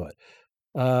reasons to do it.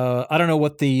 I don't know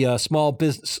what the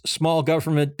small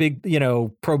government, big,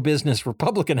 pro-business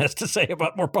Republican has to say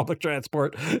about more public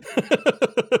transport,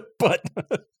 but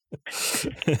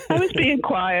I was being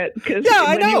quiet because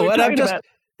I know,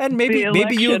 and maybe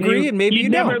you agree, and maybe you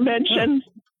don't.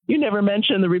 You never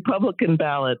mentioned the Republican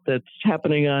ballot that's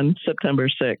happening on September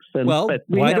 6th. But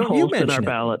we why have don't you holes in mention our it?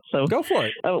 ballot, so Go for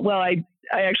it. Well, I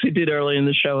actually did early in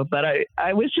the show, but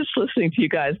I was just listening to you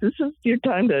guys. This is your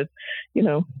time to,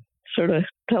 sort of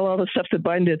tell all the stuff that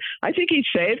Biden did. I think he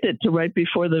saved it to right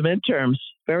before the midterms.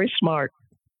 Very smart.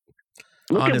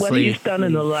 Look at what he's done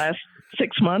in the last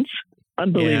 6 months.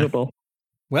 Unbelievable. Yeah.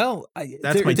 Well,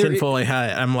 that's my tinfoil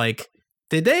hat. I'm like,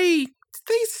 did they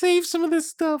save some of this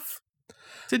stuff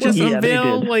to just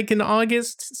unveil like in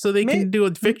August so they can do a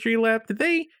victory lap? Could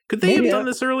they have done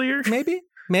this earlier?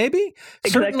 Maybe.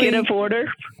 Executive order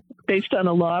based on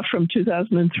a law from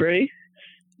 2003.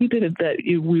 He did it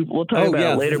we'll talk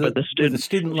about it later, but the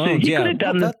student loans. He could have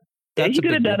done he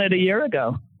could have done it a year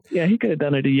ago. Yeah, he could have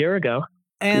done it a year ago.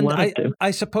 And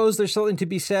I suppose there's something to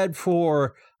be said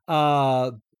for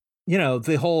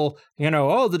the whole,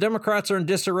 the Democrats are in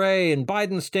disarray and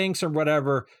Biden stinks or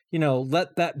whatever,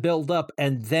 let that build up.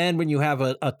 And then when you have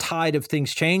a tide of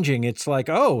things changing, it's like,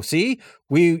 oh, see,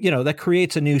 that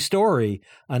creates a new story,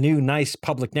 a new nice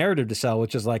public narrative to sell,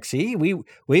 which is like, see,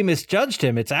 we misjudged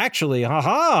him. It's actually,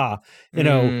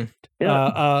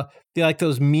 like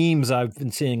those memes I've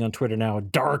been seeing on Twitter now,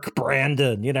 Dark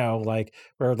Brandon, where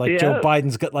Joe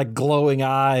Biden's got like glowing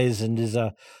eyes and is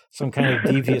some kind of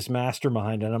devious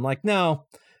mastermind. And I'm like, no,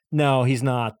 he's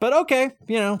not. But okay,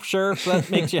 sure, if that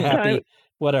makes you happy.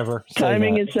 Whatever.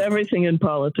 Timing is everything in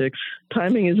politics.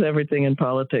 Timing is everything in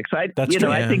politics. I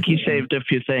think he saved a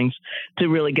few things to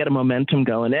really get a momentum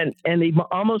going, and he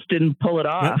almost didn't pull it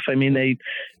off. Yep. I mean, they,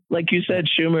 like you said,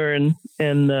 Schumer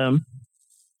and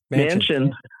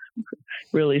Manchin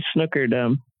really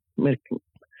snookered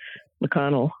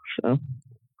McConnell.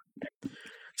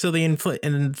 So the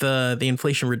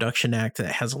Inflation Reduction Act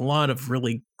has a lot of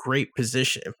really great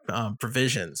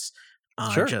provisions.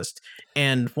 Sure.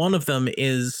 And one of them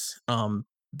is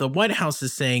the White House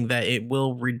is saying that it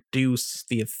will reduce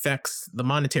the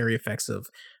monetary effects of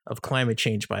climate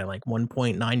change by like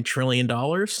 $1.9 trillion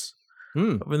over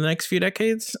the next few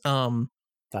decades.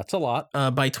 That's a lot.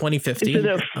 By 2050. Is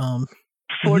it a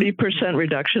 40%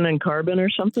 reduction in carbon or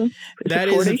something? That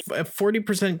is a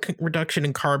 40% reduction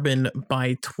in carbon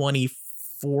by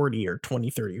 2040 or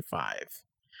 2035.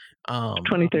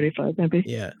 2035 maybe.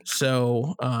 Yeah.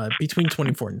 So between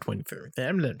 24 and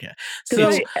 2030. Yeah.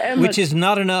 So which is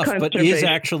not enough, but is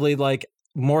actually like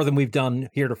more than we've done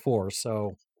heretofore.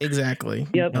 So exactly.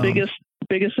 Yeah,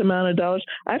 biggest amount of dollars.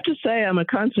 I have to say I'm a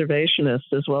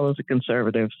conservationist as well as a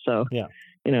conservative. So yeah.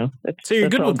 So you're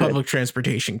good with public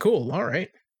transportation. Cool. All right.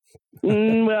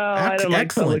 Well, I don't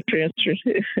like public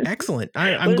transportation. Excellent.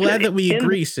 I'm glad that we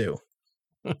agree, Sue.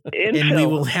 And we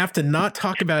will have to not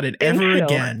talk about it ever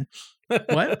again.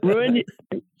 What?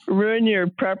 Ruin your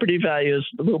property values.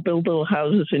 We'll build little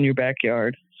houses in your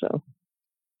backyard, so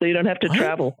you don't have to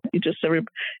travel.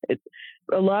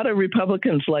 A lot of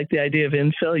Republicans like the idea of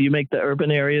infill. You make the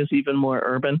urban areas even more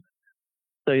urban,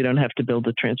 so you don't have to build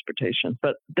the transportation.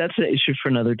 But that's an issue for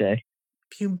another day.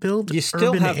 If you build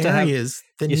urban areas,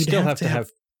 then you still have to have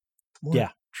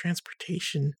more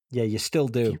transportation. Yeah, you still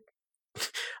do.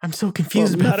 I'm so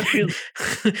confused about that.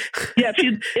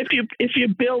 If you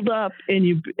build up and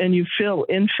you infill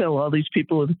all these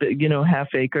people with half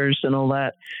acres and all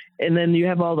that, and then you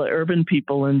have all the urban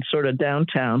people in sort of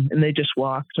downtown and they just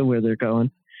walk to where they're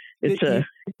going.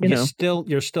 You're still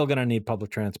going to need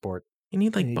public transport. You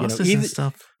need like buses and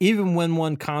stuff. Even when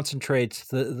one concentrates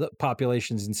the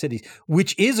populations in cities,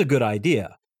 which is a good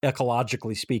idea,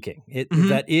 ecologically speaking.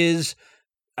 That is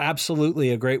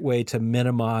absolutely a great way to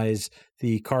minimize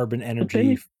the carbon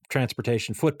energy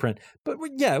transportation footprint. But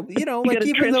yeah, like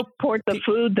even transport the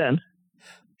food then.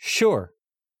 Sure.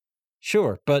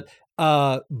 But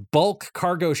bulk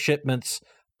cargo shipments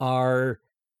are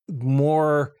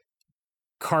more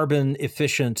carbon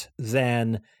efficient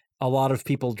than a lot of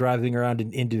people driving around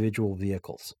in individual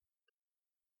vehicles.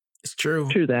 It's true.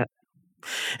 True that.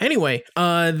 Anyway,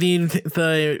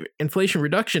 the Inflation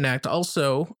Reduction Act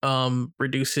also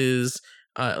reduces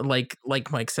like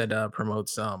Mike said,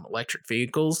 promotes electric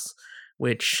vehicles,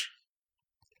 which,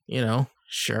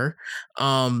 sure.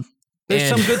 There's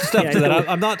some good stuff to that.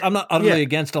 go- I'm not utterly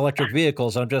against electric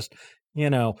vehicles. I'm just, I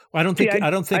don't think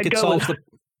it solves the.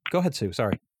 Go ahead, Sue.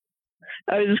 Sorry.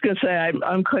 I was just going to say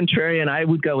I'm contrarian. I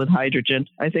would go with hydrogen.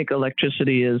 I think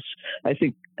electricity is. I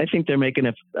think they're making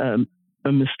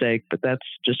a mistake, but that's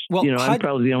just I'm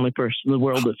probably the only person in the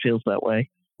world that feels that way.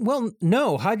 Well,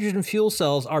 no, hydrogen fuel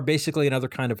cells are basically another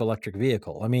kind of electric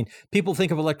vehicle. I mean, people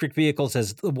think of electric vehicles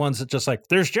as the ones that just like,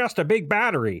 there's just a big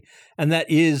battery. And that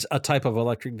is a type of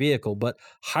electric vehicle. But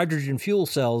hydrogen fuel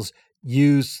cells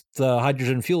use the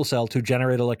hydrogen fuel cell to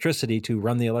generate electricity to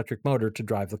run the electric motor to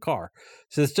drive the car.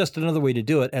 So it's just another way to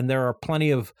do it. And there are plenty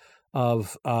of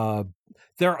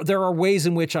there are ways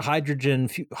in which a hydrogen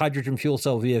fuel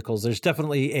cell vehicles, there's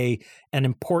definitely an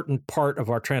important part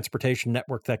of our transportation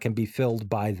network that can be filled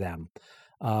by them.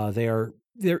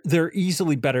 They're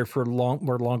easily better for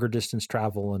longer distance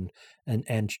travel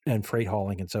and freight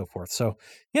hauling and so forth. So,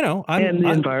 and the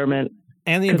environment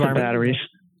batteries.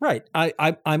 Right.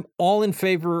 I'm all in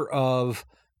favor of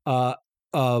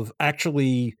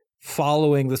actually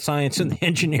following the science and the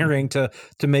engineering to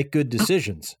make good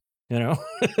decisions. Okay,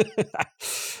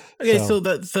 so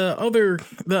the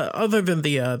other than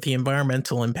the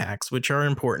environmental impacts, which are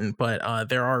important, but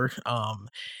there are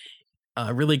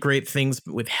really great things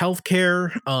with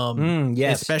healthcare.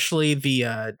 Yes. Especially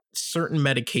the certain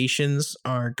medications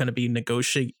are going to be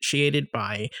negotiated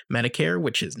by Medicare,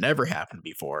 which has never happened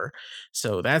before.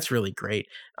 So that's really great.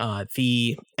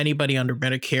 Anybody under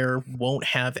Medicare won't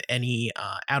have any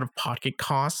out-of-pocket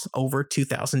costs over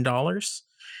 $2,000.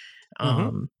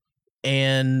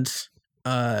 And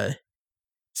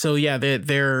so yeah,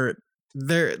 they're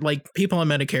like people on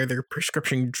Medicare, their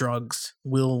prescription drugs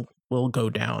will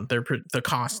go down. The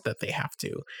cost that they have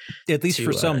to, at least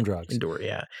for some drugs, endure.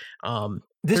 Yeah.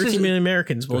 13 million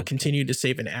Americans will continue to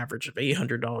save an average of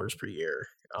 $800 per year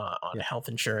on health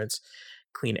insurance,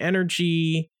 clean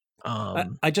energy.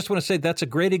 I just want to say that's a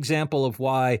great example of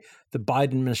why the Biden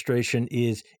administration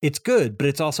it's good, but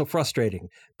it's also frustrating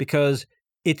because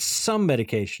it's some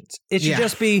medications. It should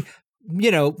just be,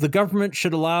 the government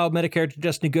should allow Medicare to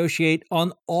just negotiate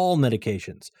on all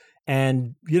medications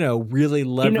and, really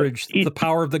leverage the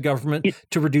power of the government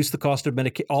to reduce the cost of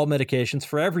all medications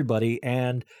for everybody.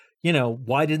 And,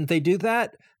 why didn't they do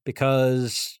that?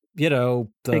 Because, because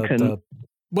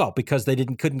they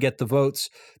couldn't get the votes,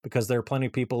 because there are plenty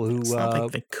of people who it's not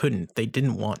like they couldn't, they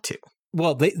didn't want to.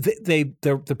 Well,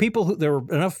 the people there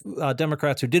were enough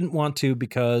Democrats who didn't want to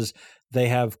because they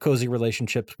have cozy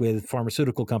relationships with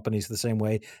pharmaceutical companies the same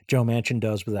way Joe Manchin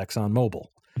does with ExxonMobil,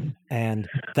 and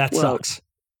that sucks.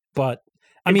 But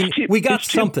I mean, we got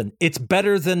something. It's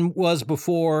better than was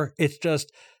before. It's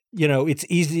just it's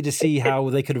easy to see how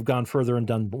they could have gone further and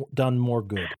done more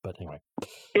good. But anyway,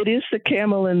 it is the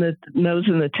camel in the nose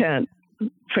in the tent.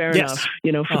 Fair enough,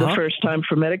 for the first time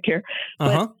for Medicare.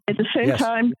 But at the same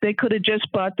time, they could have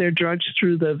just bought their drugs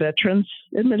through the Veterans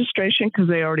Administration because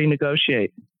they already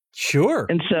negotiate. Sure.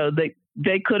 And so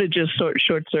they could have just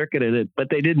short-circuited it,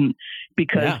 but they didn't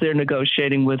because they're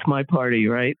negotiating with my party,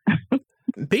 right?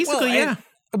 Basically, yeah.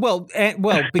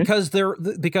 Because there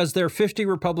are 50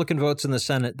 Republican votes in the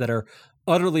Senate that are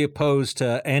utterly opposed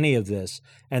to any of this,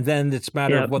 and then it's a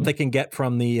matter of what they can get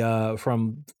from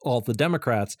from all the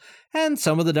Democrats, and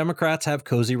some of the Democrats have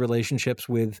cozy relationships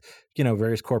with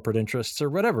various corporate interests or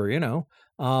whatever, And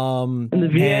the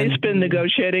VA's been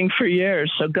negotiating for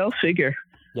years, so go figure.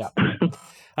 Yeah,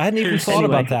 I hadn't even thought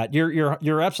about that.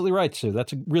 You're absolutely right, Sue.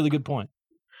 That's a really good point.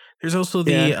 There's also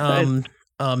the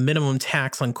minimum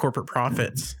tax on corporate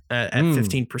profits at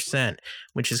 15%,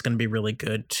 which is going to be really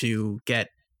good to get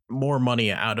more money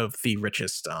out of the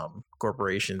richest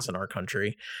corporations in our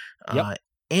country.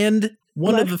 And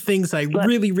one of the things I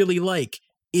really, really like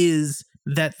is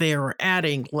that they are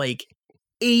adding like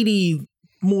 80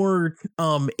 more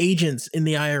agents in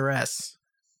the IRS.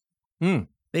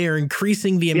 They are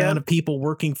increasing the amount of people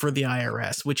working for the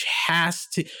IRS, which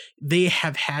they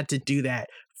have had to do that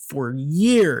for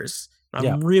years.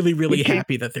 I'm really, really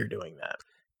happy that they're doing that.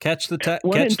 Catch the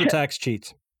tax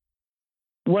cheats.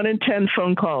 1 in 10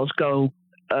 phone calls go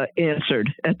answered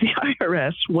at the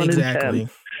IRS. 1 in 10.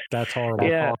 That's horrible.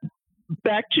 Yeah.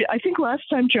 Back to, I think last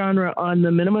time, Genre, on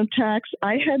the minimum tax,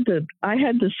 I had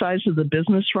the size of the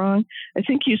business wrong. I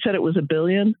think you said it was $1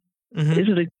 billion.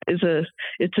 Mm-hmm.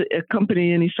 It's a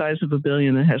company any size of $1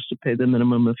 billion that has to pay the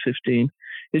minimum of 15.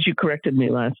 Because you corrected me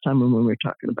last time when we were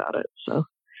talking about it. So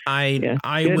I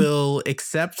will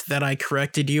accept that I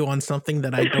corrected you on something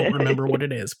that I don't remember what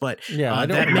it is, but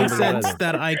that makes sense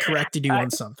that I corrected you on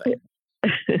something.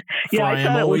 Yeah, I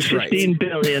thought it was always right. 15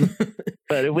 billion,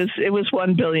 but it was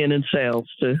 $1 billion in sales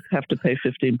to have to pay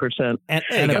 15%. And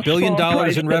There you $1 go. billion Small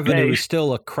price in to revenue pay. is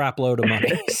still a crap load of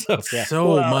money. So, yeah.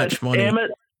 So Well, much money.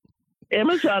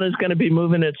 Amazon is going to be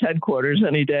moving its headquarters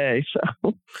any day.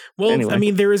 So, Well, anyway. I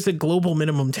mean, there is a global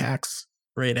minimum tax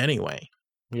rate anyway.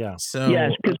 Yeah. So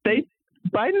yes, because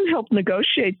Biden helped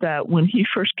negotiate that when he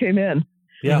first came in.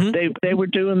 Yeah. Mhm. They were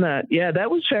doing that. Yeah,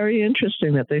 that was very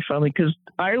interesting that they finally, because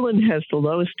Ireland has the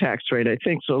lowest tax rate, I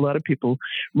think. So a lot of people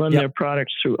run Yep. their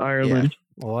products through Ireland.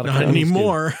 A lot of not companies do.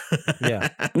 anymore. Yeah.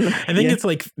 I think Yeah. it's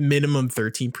like minimum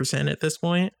 13% at this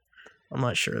point. I'm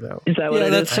not sure though. Is that what Yeah,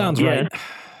 it that is? sounds Yeah. right.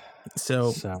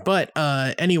 So, So. but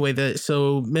anyway,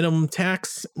 so minimum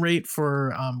tax rate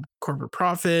for corporate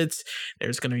profits.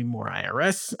 There's going to be more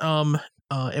IRS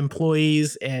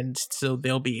employees, and so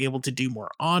they'll be able to do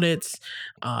more audits.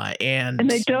 And And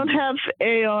they don't have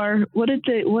AR. What did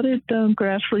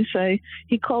Grassley say?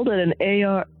 He called it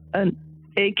an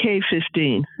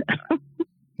AK-15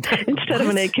 instead of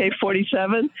an What?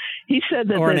 AK-47. He said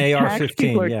that Or an the tax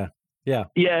people AR-15. are- Yeah.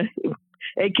 Yeah,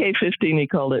 AK-15. He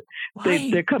called it. Why?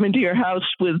 They're coming to your house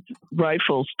with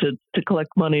rifles to collect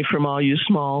money from all you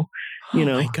small, Oh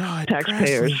know, my God,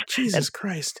 taxpayers. Grassley, Jesus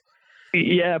Christ.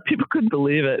 Yeah, people couldn't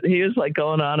believe it. He was like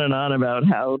going on and on about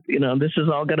how, this is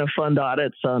all going to fund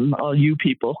audits on all you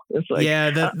people. It's like,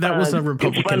 Yeah, that was a you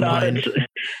Republican fund line. audits.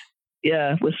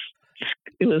 Yeah,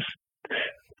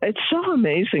 it's so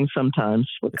amazing sometimes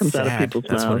what comes out of people's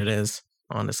That's what mouths. it is,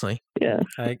 honestly. Yeah.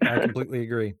 I completely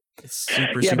agree. It's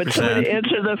super, Yeah, super but sad. somebody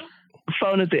answer the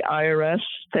phone at the IRS.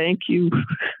 Thank you.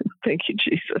 Thank you,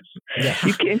 Jesus. Yeah.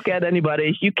 You can't get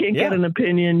anybody. You can't Yeah. get an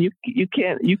opinion. You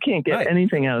can't get Right.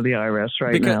 anything out of the IRS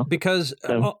now. Because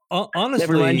So, honestly,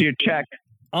 never mind your check.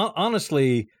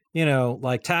 honestly,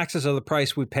 like taxes are the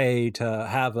price we pay to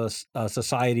have a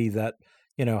society that,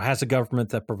 has a government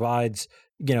that provides,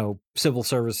 civil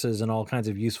services and all kinds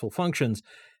of useful functions.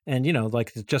 And,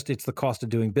 like it's the cost of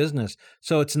doing business.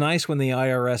 So it's nice when the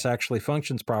IRS actually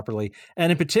functions properly.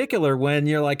 And in particular, when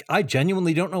you're like, I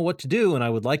genuinely don't know what to do and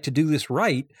I would like to do this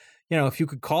right, if you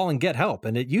could call and get help.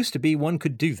 And it used to be one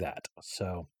could do that.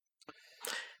 So.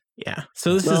 Yeah.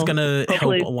 So this is Well, going to help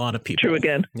hopefully a lot of people. True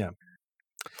again.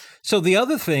 So the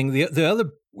other thing, the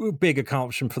other big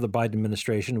accomplishment for the Biden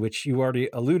administration, which you already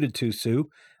alluded to, Sue,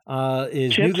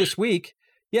 is new Chips? this week.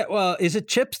 Yeah, well, is it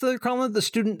CHIPS they're calling it, the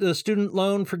student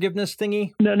loan forgiveness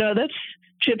thingy? No, that's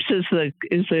CHIPS is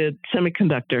the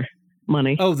semiconductor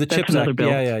money. Oh, the That's CHIPS another Act. bill.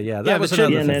 Yeah. That was the chip-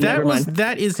 another thing. never mind.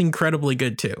 that is incredibly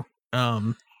good too.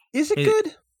 Is it it-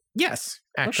 good? Yes,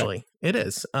 actually, it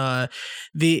is.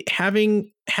 The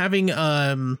having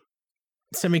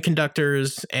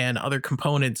semiconductors and other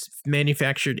components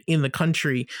manufactured in the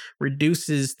country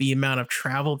reduces the amount of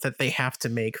travel that they have to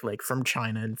make, like from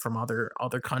China and from other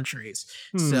countries.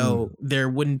 So there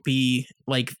wouldn't be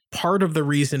like part of the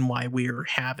reason why we're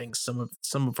having some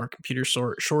of our computer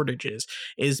shortages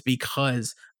is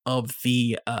because of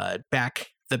the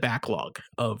backlog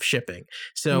of shipping.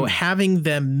 So having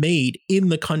them made in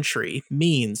the country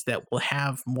means that we'll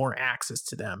have more access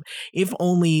to them, if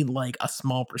only like a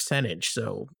small percentage.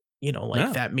 So,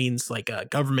 that means like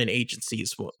government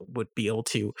agencies would be able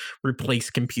to replace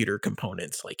computer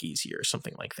components like easier or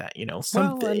something like that,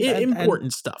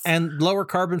 important stuff. And lower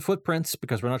carbon footprints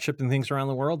because we're not shipping things around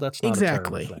the world. That's not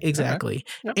exactly. a terrible thing.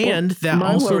 Yep. And that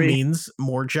my also worry- means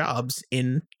more jobs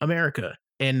in America.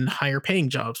 And higher paying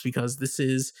jobs, because this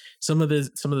is some of this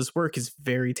work is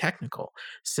very technical.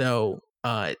 So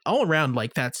all around,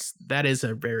 like that is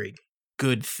a very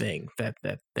good thing that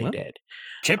they did.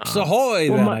 Chips ahoy,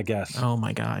 then, I guess. Oh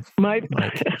my God. My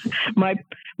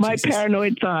Jesus.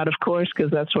 paranoid thought, of course, because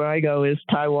that's where I go, is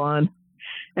Taiwan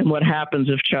and what happens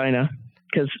if China,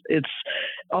 because it's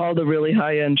all the really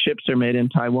high end chips are made in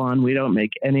Taiwan. We don't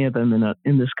make any of them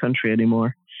in this country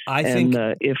anymore. I think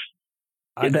if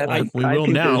we will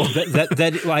think now.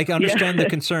 that I understand the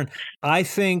concern. I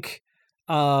think,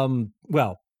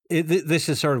 this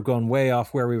is sort of going way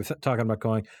off where we were talking about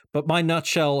going, but my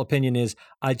nutshell opinion is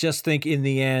I just think in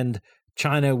the end,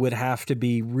 China would have to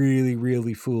be really,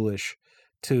 really foolish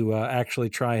to actually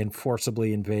try and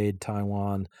forcibly invade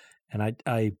Taiwan. And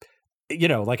I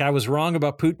was wrong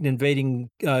about Putin invading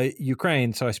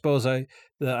Ukraine, so I suppose I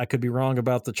could be wrong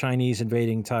about the Chinese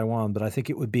invading Taiwan, but I think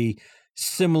it would be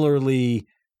similarly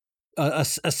a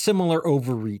similar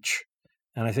overreach.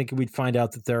 And I think we'd find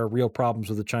out that there are real problems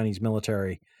with the Chinese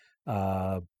military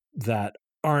that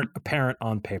aren't apparent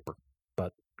on paper.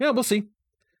 But yeah, we'll see.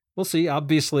 We'll see.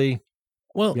 Obviously,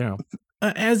 well,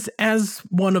 as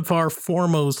one of our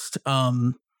foremost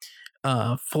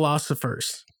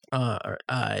philosophers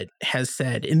has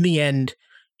said, in the end,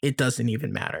 it doesn't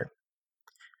even matter.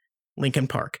 Lincoln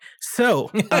Park. So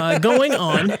going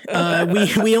on,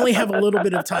 we only have a little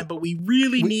bit of time, but we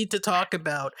really need to talk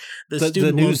about the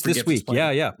student loan news this week.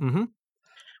 Plan. Yeah. Mm-hmm.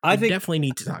 I think definitely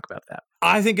need to talk about that.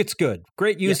 I think it's good.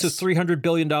 Great use of $300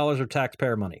 billion of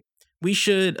taxpayer money. We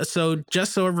should. So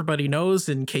just so everybody knows,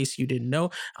 in case you didn't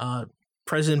know,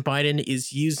 President Biden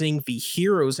is using the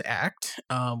HEROES Act,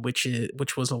 which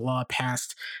was a law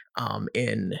passed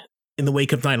in the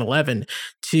wake of 9/11,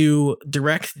 to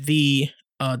direct the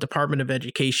Department of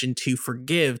Education to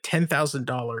forgive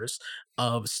 $10,000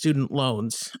 of student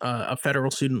loans, of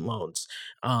federal student loans,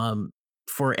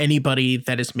 for anybody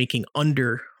that is making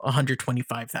under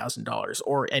 $125,000,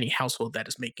 or any household that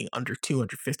is making under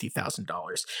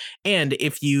 $250,000. And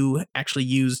if you actually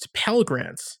used Pell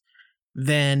Grants,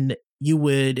 then you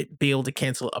would be able to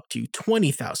cancel up to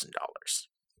 $20,000,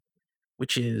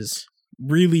 which is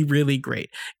really, really great.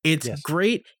 It's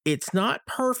great. It's not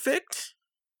perfect.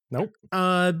 Nope.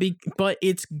 But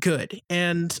it's good.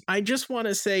 And I just want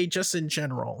to say, just in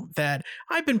general, that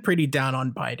I've been pretty down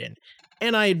on Biden,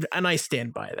 and I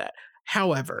stand by that.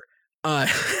 However, I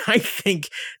think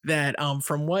that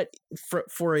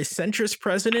for a centrist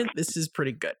president, this is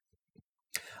pretty good.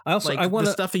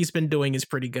 The stuff he's been doing is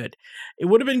pretty good. It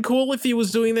would have been cool if he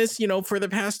was doing this, for the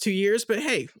past 2 years, but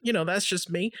hey, that's just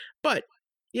me. But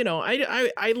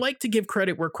I like to give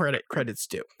credit where credit's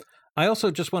due. I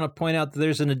also just want to point out that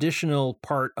there's an additional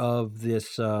part of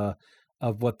this, of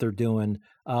what they're doing.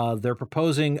 They're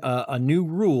proposing a new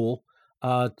rule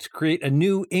to create a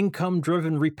new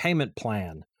income-driven repayment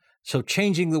plan. So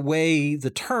changing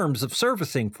the terms of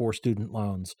servicing for student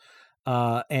loans.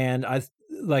 And I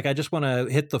just want to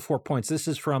hit the 4 points. This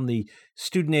is from the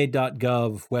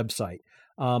studentaid.gov website.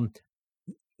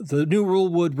 The new rule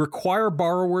would require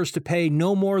borrowers to pay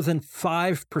no more than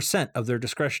 5% of their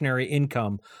discretionary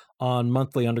income on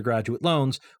monthly undergraduate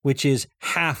loans, which is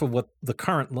half of what the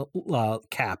current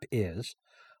cap is.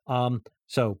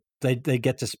 So they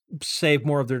get to save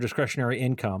more of their discretionary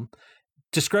income.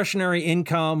 Discretionary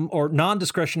income or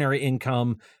non-discretionary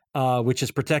income, which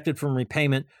is protected from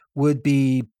repayment, would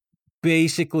be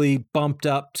basically bumped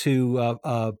up to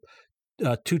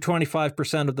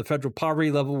 225% of the federal poverty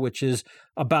level, which is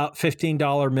about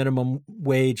 $15 minimum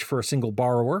wage for a single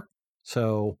borrower.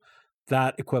 So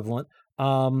that equivalent.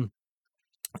 Loan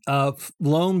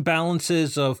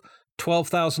balances of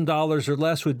 $12,000 or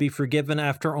less would be forgiven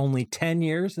after only 10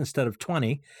 years instead of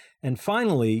 20. And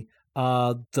finally,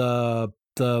 the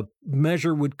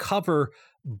measure would cover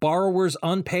borrowers'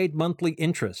 unpaid monthly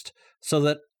interest so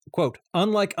that, quote,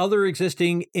 unlike other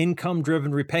existing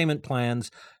income-driven repayment plans,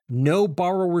 no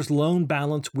borrower's loan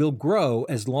balance will grow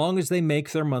as long as they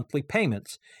make their monthly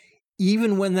payments,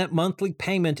 even when that monthly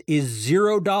payment is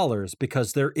 $0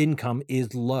 because their income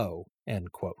is low,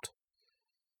 end quote.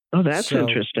 Oh, that's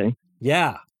interesting.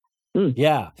 Yeah.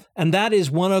 Yeah. And that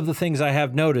is one of the things I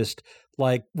have noticed,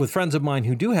 like with friends of mine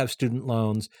who do have student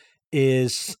loans,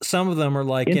 is some of them are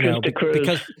like,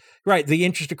 because the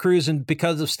interest accrues, and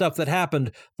because of stuff that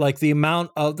happened, like the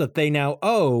amount of that they now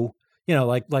owe,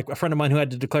 like a friend of mine who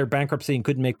had to declare bankruptcy and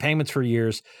couldn't make payments for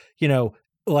years,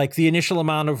 like the initial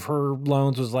amount of her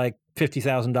loans was like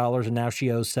 $50,000 and now she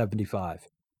owes $75,000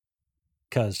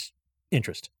 because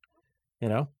interest,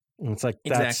 and it's like,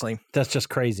 that's just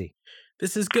crazy.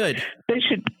 This is good. They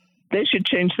should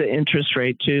change the interest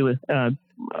rate too.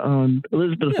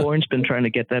 Elizabeth Warren's been trying to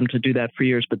get them to do that for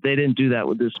years, but they didn't do that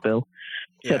with this bill.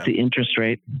 Set the interest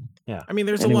rate. Yeah. I mean,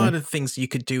 there's a lot of things you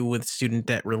could do with student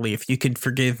debt relief. You could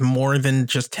forgive more than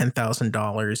just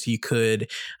 $10,000. You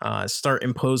could start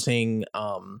imposing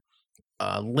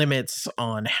limits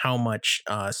on how much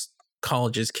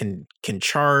colleges can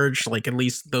charge, like at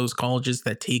least those colleges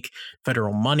that take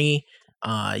federal money.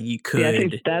 You could. Yeah, I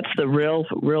think that's the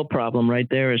real problem right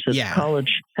there. Is that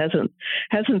college hasn't.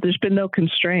 There's been no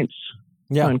constraints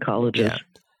on colleges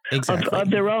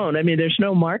of their own. I mean, there's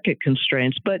no market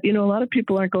constraints, but a lot of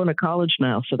people aren't going to college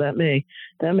now, so that may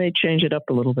change it up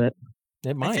a little bit.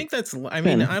 It might. I think that's. I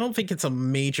mean, I don't think it's a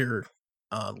major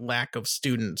lack of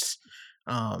students.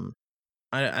 I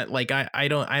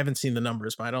haven't seen the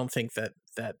numbers, but I don't think that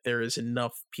there is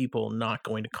enough people not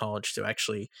going to college to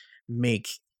actually make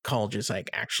colleges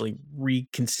actually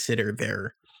reconsider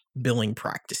their billing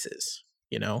practices,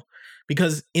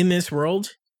 because in this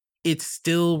world, it's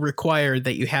still required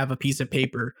that you have a piece of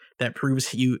paper that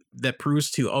proves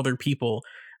to other people,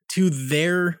 to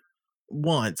their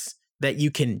wants, that you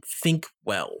can think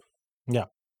well. Yeah.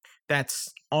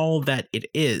 That's all that it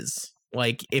is.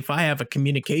 Like, if I have a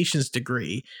communications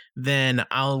degree, then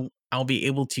I'll be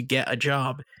able to get a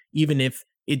job, even if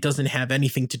it doesn't have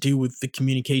anything to do with the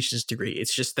communications degree.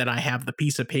 It's just that I have the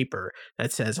piece of paper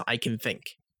that says I can think.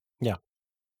 Yeah.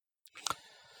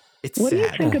 It's What sad. do you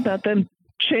think about them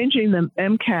changing the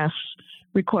MCAS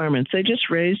requirements? They just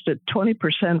raised it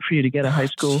 20% for you to get a high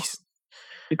school Jeez.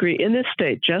 degree in this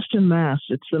state, just in Mass.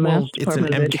 It's the Mass Well, it's an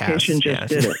Department of MCAS, Education just yeah.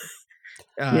 did it.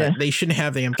 Yeah. They shouldn't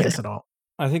have the MCAS at all.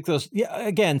 I think those,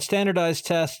 again, standardized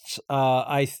tests,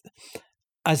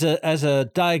 as a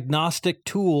diagnostic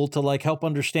tool to like help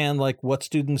understand like what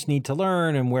students need to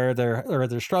learn and where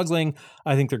they're struggling,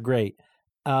 I think they're great.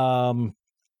 Like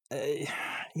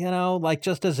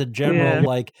just as a general,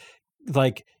 like,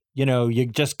 you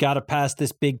just got to pass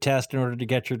this big test in order to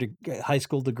get your high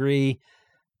school degree.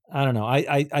 I don't know.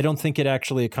 I don't think it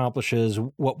actually accomplishes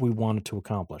what we wanted to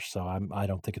accomplish. So I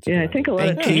don't think it's a good I think a lot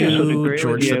Thank of teachers would you, agree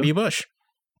George with you. W. Bush.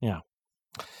 Yeah.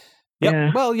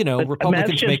 Yeah. Well, But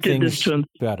Republicans Mass make just did this things to them.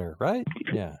 better, right?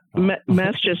 Yeah.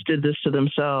 Mass just did this to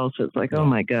themselves. It's like, oh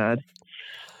my God.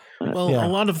 Well, Yeah. a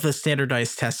lot of the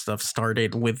standardized test stuff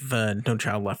started with the No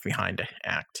Child Left Behind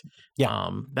Act. Yeah.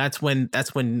 That's when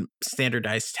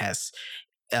standardized tests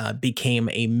became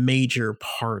a major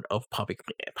part of public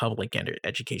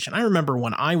education. I remember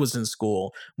when I was in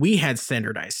school, we had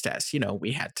standardized tests.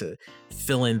 We had to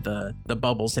fill in the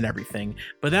bubbles and everything,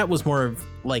 but that was more of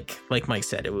like Mike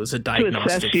said, it was a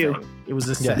diagnostic you. thing. It was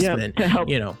assessment. to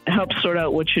help sort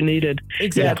out what you needed.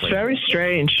 Exactly. Yeah, it's very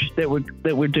strange that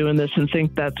we're doing this and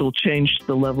think that will change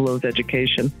the level of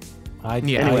education.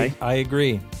 Anyway. I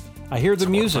agree. I hear the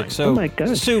music. So, Oh my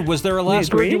God. Sue, was there a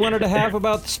last word you agreed? wanted to have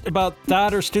about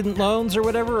that or student loans or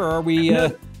whatever? Or are we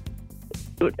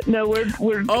No,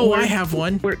 we're. I have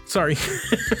one. Sorry.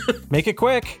 make it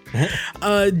quick?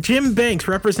 Jim Banks,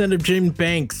 Representative Jim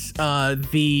Banks,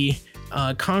 the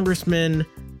congressman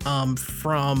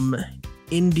from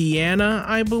Indiana,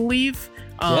 I believe.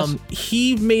 Yes.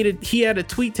 He had a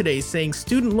tweet today saying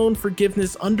student loan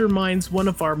forgiveness undermines one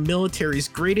of our military's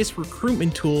greatest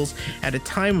recruitment tools at a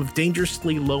time of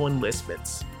dangerously low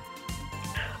enlistments.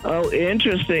 Oh,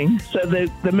 interesting. So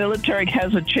the military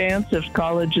has a chance if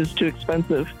college is too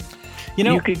expensive.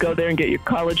 You could go there and get your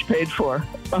college paid for.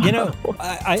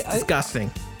 It's disgusting.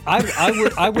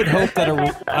 I would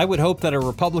hope that a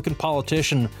Republican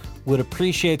politician would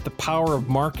appreciate the power of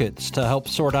markets to help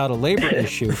sort out a labor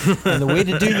issue. And the way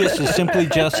to do this is simply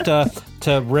just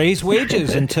to raise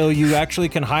wages until you actually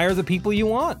can hire the people you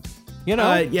want.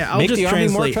 I'll make just the Army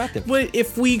more translate. attractive. But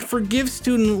if we forgive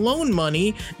student loan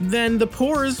money, then the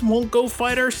poors won't go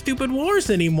fight our stupid wars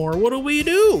anymore. What do we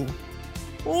do?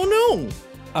 Oh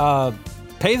no.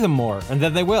 Pay them more, and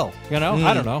then they will. I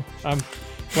don't know.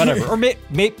 Whatever. Or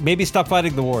maybe stop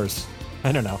fighting the wars.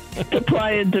 I don't know.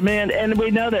 Supply and demand, and we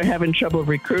know they're having trouble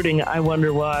recruiting. I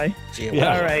wonder why.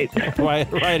 Yeah. All right.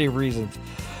 Variety of reasons.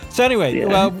 So anyway,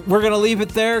 we're going to leave it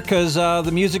there because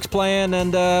the music's playing,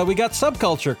 and we got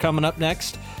Subculture coming up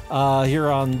next here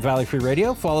on Valley Free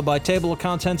Radio, followed by Table of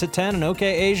Contents at 10 and OK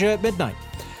Asia at midnight.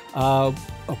 A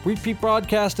repeat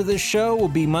broadcast of this show will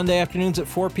be Monday afternoons at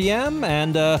 4 p.m.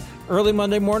 and early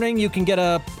Monday morning. You can get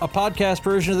a podcast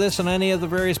version of this on any of the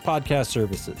various podcast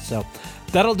services. So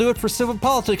that'll do it for Civil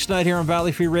Politics Night here on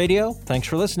Valley Free Radio. Thanks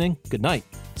for listening. Good night.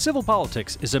 Civil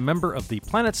Politics is a member of the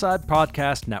Planetside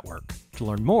Podcast Network. To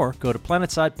learn more, go to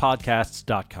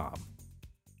planetsidepodcasts.com.